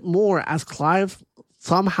loses it more as Clive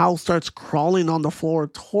somehow starts crawling on the floor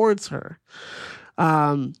towards her.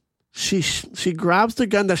 She grabs the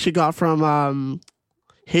gun that she got from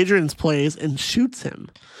Hadrian's place and shoots him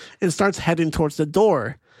and starts heading towards the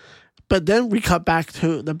door. But then we cut back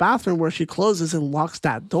to the bathroom where she closes and locks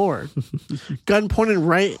that door. Gun pointing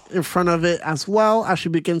right in front of it as well as she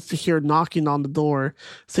begins to hear knocking on the door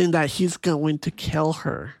saying that he's going to kill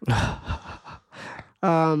her.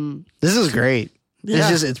 This is great. Yeah.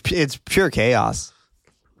 It's pure chaos.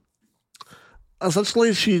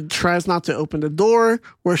 Essentially, she tries not to open the door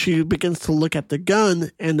where she begins to look at the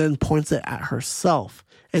gun and then points it at herself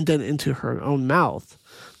and then into her own mouth.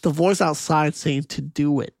 The voice outside saying to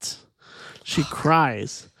do it. She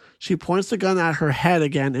cries. She points the gun at her head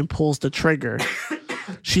again and pulls the trigger.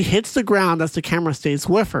 She hits the ground as the camera stays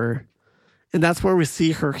with her. And that's where we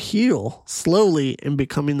see her heal slowly and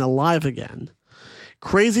becoming alive again.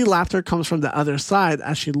 Crazy laughter comes from the other side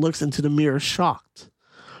as she looks into the mirror shocked.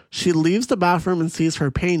 She leaves the bathroom and sees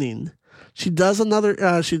her painting. She does another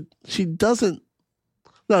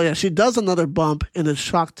bump and is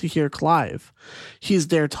shocked to hear Clive. He's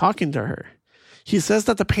there talking to her. He says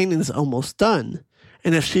that the painting is almost done,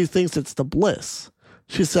 and if she thinks it's the Bliss,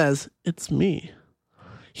 she says, "It's me."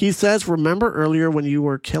 He says, "Remember earlier when you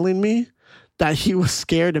were killing me?" That he was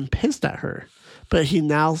scared and pissed at her, but he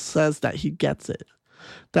now says that he gets it.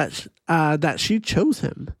 That she chose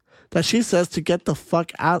him. That she says to get the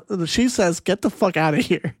fuck out. She says, "Get the fuck out of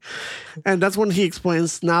here." And that's when he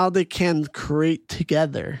explains now they can create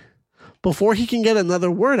together. Before he can get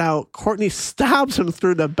another word out, Courtney stabs him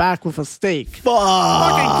through the back with a stake.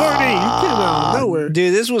 Fucking Courtney! You came out of nowhere.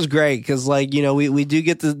 Dude, this was great because, like, you know, we do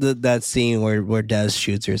get that scene where Des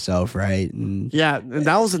shoots herself, right? And yeah, and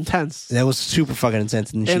that was intense. That was super fucking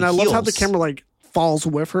intense. And I heals. love how the camera, like, falls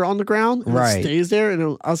with her on the ground and right. It stays there,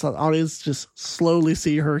 and us, the audience, just slowly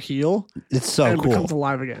see her heal. It's so and cool. It becomes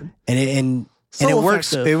alive again. And it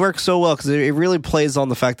works. It works so well because it really plays on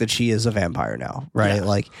the fact that she is a vampire now, right? Yeah.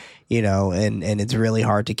 Like, you know, and it's really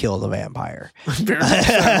hard to kill the vampire. Very much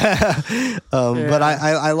so. But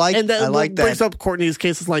I like and that. I like that. Brings up Courtney's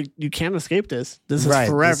case. Is like, you can't escape this. This is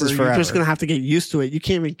forever. You're just gonna have to get used to it. You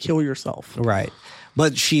can't even kill yourself. Right.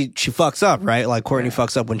 But she fucks up, right? Like Courtney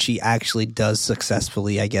fucks up when she actually does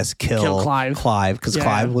successfully, I guess, kill Clive. Because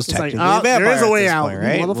Clive was technically like, a vampire. There is a way at this out, point,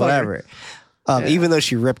 right? motherfucker. Whatever. Even though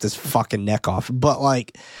she ripped his fucking neck off, but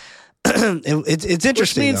like, it's interesting.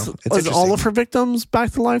 Which means, though. It's interesting. all of her victims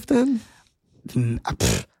back to life then? Maybe.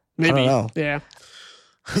 I don't know. Yeah.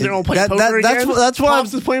 They're all playing poker again? That's why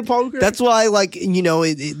Pops is playing poker? That's why, like,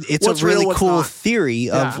 it's What's a really real, cool not?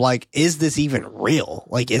 theory of like, is this even real?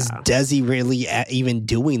 Like, is Desi really even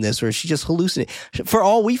doing this, or is she just hallucinating? For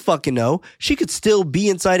all we fucking know, she could still be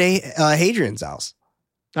inside Hadrian's house.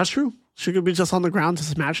 That's true. She could be just on the ground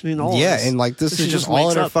just imagining all Yeah, this. and like this She is just just all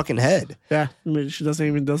wakes in her up. fucking head. Yeah. I mean, she doesn't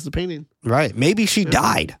even does the painting. Right. Maybe she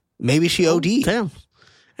died. Maybe she OD'd. Damn.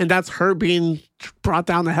 And that's her being brought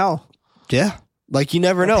down to hell. Yeah. Like, you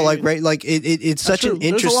never know. Like, right? Like, it's such True. an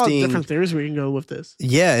interesting... There's a lot of different theories we can go with this.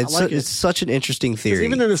 Yeah, it. it's such an interesting 'Cause theory.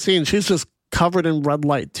 even in the scene, she's just covered in red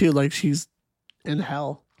light, too. Like, she's in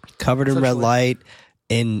hell. Covered in red essentially. light,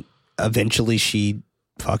 and eventually she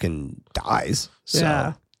fucking dies. So.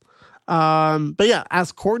 Yeah. But yeah,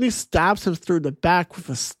 as Courtney stabs him through the back with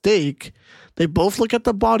a stake, they both look at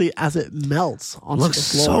the body as it melts onto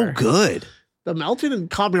Looks the floor. so good. The melting and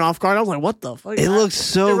caught me off guard. I was like, what the fuck? It looks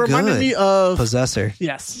so It reminded good. me of... Possessor.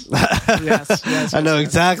 Yes. Yes. I know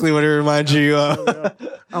exactly what it reminds you of.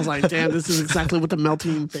 I was like, damn, this is exactly what the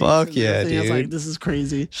melting face Fuck and yeah, everything. I was like, dude. this is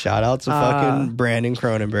crazy. Shout out to fucking Brandon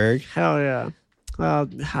Cronenberg. Hell yeah.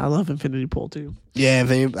 I love Infinity Pool too. Yeah,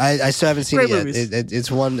 I still haven't seen Great it yet. movies.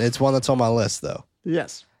 It's one that's on my list though.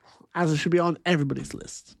 Yes. As it should be on everybody's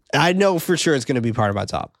list. I know for sure it's going to be part of my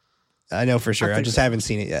top. I know for sure. I think just so. haven't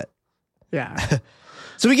seen it yet. Yeah.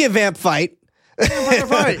 So we get vamp fight.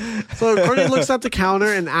 Right. So Courtney looks at the counter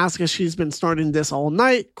and asks if she's been snorting this all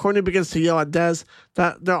night. Courtney begins to yell at Des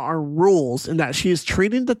that there are rules and that she is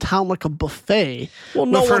treating the town like a buffet Well,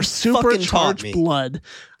 no with her one fucking taught supercharged me. blood.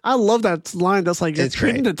 I love that line. That's like, you're It's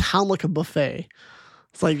treating great. the town like a buffet.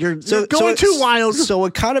 It's like you're So going too wild. So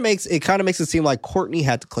it kind of makes it seem like Courtney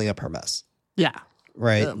had to clean up her mess, Yeah.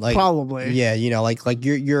 right? Like Probably. Yeah, like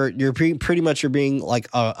you're pretty much you're being like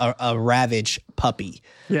a ravaged puppy.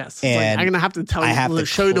 Yes. It's And like, I'm gonna have to tell I you, have to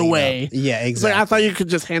show you the clean way. up. Yeah, It's exactly. like I thought you could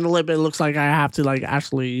just handle it, but it looks like I have to like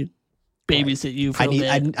actually babysit you for I a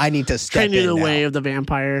bit. I need to step Train you in the now. way of the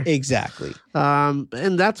vampire. Exactly.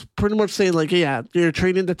 And that's pretty much saying like, yeah, you're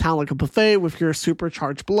treating the town like a buffet with your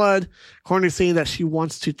supercharged blood. Courtney's saying that she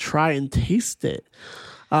wants to try and taste it.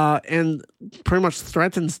 And pretty much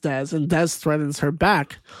threatens Des, and Des threatens her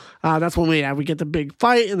back. That's when we get the big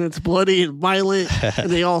fight, and it's bloody and violent, and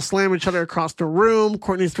they all slam each other across the room.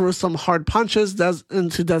 Courtney throws some hard punches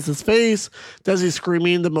into Des's face. Desi's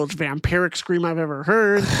screaming the most vampiric scream I've ever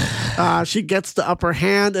heard. She gets the upper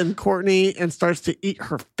hand and Courtney and starts to eat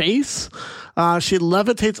her face. She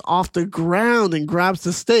levitates off the ground and grabs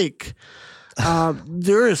the stake.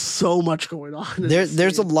 There is so much going on.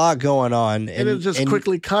 There's a lot going on, and it just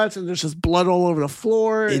quickly cuts, and there's just blood all over the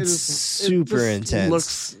floor. It's super intense.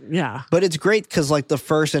 Looks, yeah. But it's great because like the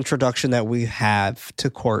first introduction that we have to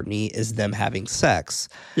Courtney is them having sex.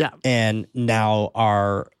 Yeah. And now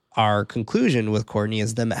our conclusion with Courtney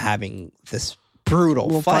is them having this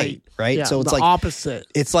brutal fight, right? Yeah, so it's the like opposite.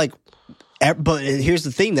 It's like, but here's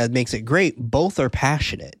the thing that makes it great: both are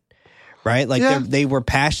passionate, right? Like Yeah. they were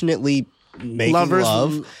passionately making Lovers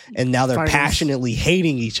love, and now they're fighters. passionately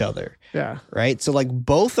hating each other. Yeah. Right. So like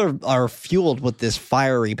both are fueled with this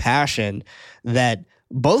fiery passion that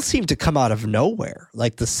both seem to come out of nowhere.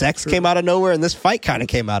 Like the sex came out of nowhere, and this fight kind of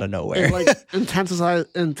came out of nowhere. It like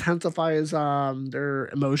intensifies their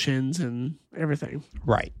emotions and everything.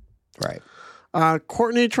 Right.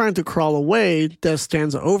 Courtney trying to crawl away, Des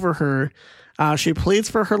stands over her. She pleads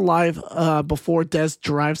for her life before Des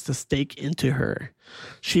drives the stake into her.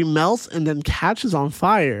 She melts and then catches on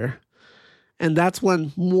fire. And that's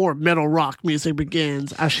when more metal rock music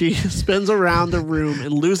begins as she spins around the room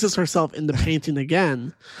and loses herself in the painting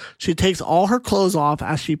again. She takes all her clothes off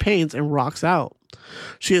as she paints and rocks out.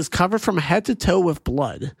 She is covered from head to toe with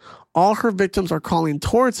blood. All her victims are calling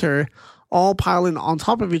towards her, all piling on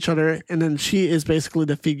top of each other, and then she is basically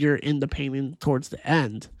the figure in the painting towards the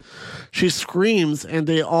end. She screams, and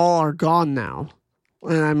they all are gone now.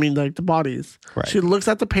 And I mean, like the bodies. Right. She looks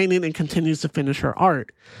at the painting and continues to finish her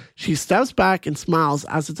art. She steps back and smiles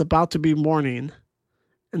as it's about to be morning.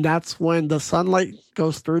 And that's when the sunlight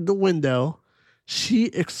goes through the window. She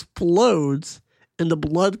explodes, and the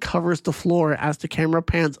blood covers the floor as the camera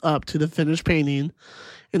pans up to the finished painting.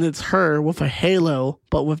 And it's her with a halo,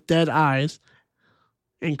 but with dead eyes,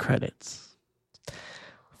 and credits.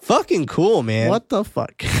 Fucking cool, man. What the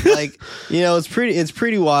fuck? Like, it's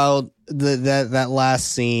pretty wild. that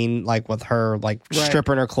last scene, like with her, like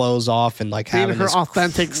stripping her clothes off and like being having her this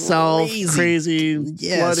authentic self, crazy,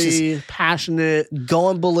 yeah, bloody, passionate,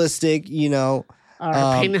 going ballistic, you know.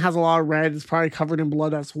 Her painting has a lot of red. It's probably covered in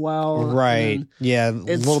blood as well. Right. Yeah. A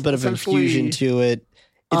little bit of infusion to it.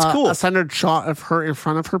 It's cool. A centered shot of her in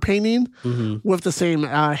front of her painting with the same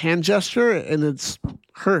hand gesture, and it's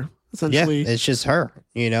her essentially. Yeah, it's just her.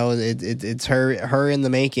 You know, it's her in the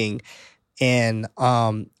making, and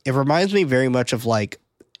it reminds me very much of like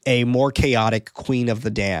a more chaotic Queen of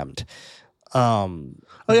the Damned.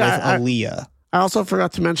 With Aaliyah. I also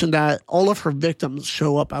forgot to mention that all of her victims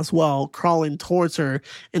show up as well, crawling towards her,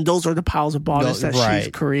 and those are the piles of bodies that she's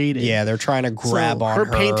created. Yeah, they're trying to grab on her.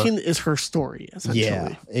 Her painting is her story, essentially.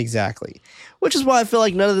 Yeah, exactly. Which is why I feel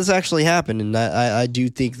like none of this actually happened, and I do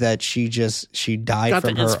think that she died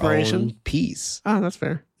from her own piece. Oh, that's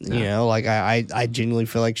fair. You know, like I genuinely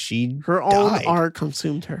feel like her own art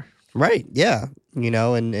consumed her. Right? Yeah. You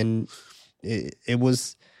know, and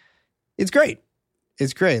it's great.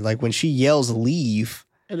 It's great. Like when she yells leave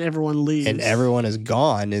and everyone leaves and everyone is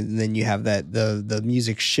gone. And then you have that, the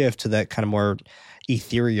music shift to that kind of more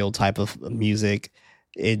ethereal type of music.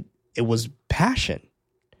 It was passion.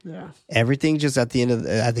 Yeah. Everything just at the end of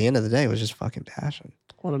the day was just fucking passion.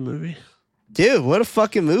 What a movie. Dude, what a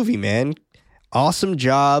fucking movie, man. Awesome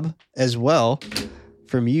job as well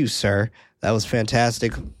from you, sir. That was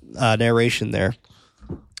fantastic narration there.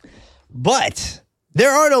 But there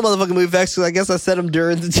are no motherfucking movie facts, because I guess I said them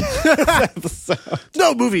during the episode.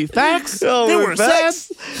 No movie facts. No they movie were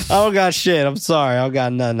facts. I don't got shit. I'm sorry. I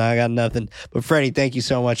got nothing. But Freddie, thank you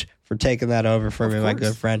so much for taking that over for me, my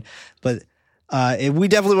good friend. But we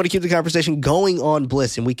definitely want to keep the conversation going on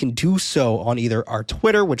Bliss, and we can do so on either our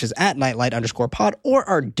Twitter, which is @nightlight_pod, or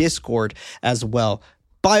our Discord as well.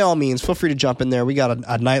 By all means, feel free to jump in there. We got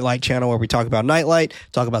a Nightlight channel where we talk about Nightlight,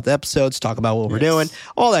 talk about the episodes, talk about what we're doing,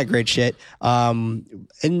 all that great shit.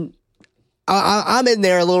 And I'm in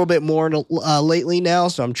there a little bit more lately now,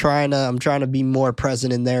 so I'm trying to be more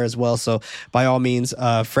present in there as well. So by all means,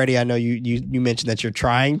 Freddie, I know you mentioned that you're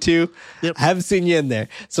trying to. Yep. I haven't seen you in there,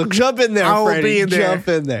 so jump in there, I will Freddie. be in there. Jump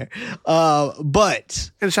in there.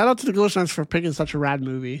 But and shout out to the Ghoulish Knights for picking such a rad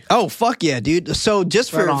movie. Oh fuck yeah, dude! So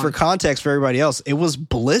just for context for everybody else, it was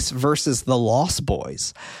Bliss versus the Lost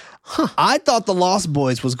Boys. Huh. I thought the Lost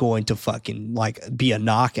Boys was going to fucking like be a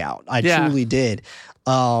knockout. I truly did.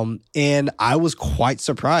 And I was quite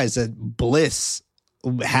surprised that Bliss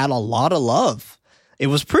had a lot of love. It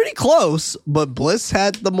was pretty close, but Bliss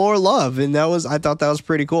had the more love, and I thought that was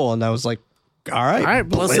pretty cool. And I was like, all right,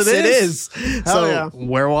 Bliss it is. So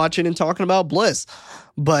we're watching and talking about Bliss.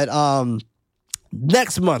 But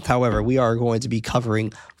next month, however, we are going to be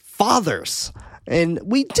covering fathers. And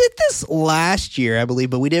we did this last year, I believe,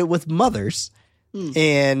 but we did it with mothers.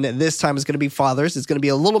 And this time it's going to be fathers. It's going to be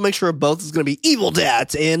a little mixture of both. It's going to be evil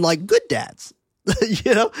dads and like good dads,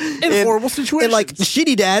 you know, in horrible situations, and like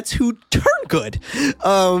shitty dads who turn good.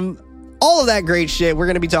 All of that great shit. We're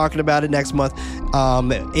going to be talking about it next month.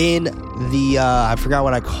 In the I forgot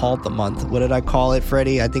what I called the month. What did I call it,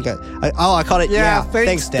 Freddie? I think I called it. Yeah,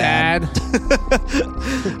 thanks, Dad.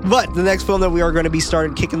 But the next film that we are going to be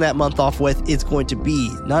starting kicking that month off with is going to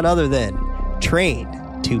be none other than Train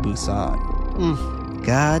to Busan.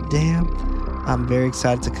 God damn. I'm very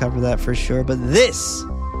excited to cover that for sure. But this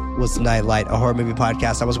was Nightlight, a horror movie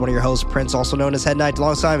podcast. I was one of your hosts, Prince, also known as Head Knight.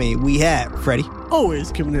 Alongside me, we have Freddie.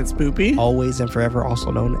 Always keeping it spoopy. Always and forever,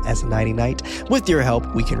 also known as Nighty Night. With your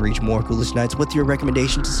help, we can reach more Ghoulish Nights with your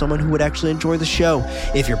recommendation to someone who would actually enjoy the show.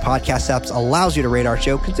 If your podcast apps allows you to rate our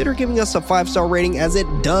show, consider giving us a 5-star rating, as it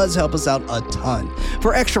does help us out a ton.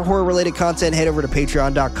 For extra horror-related content, head over to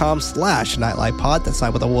patreon.com/nightlightpod. That's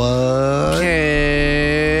not with a what?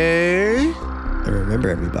 Okay. And remember,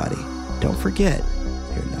 everybody, don't forget,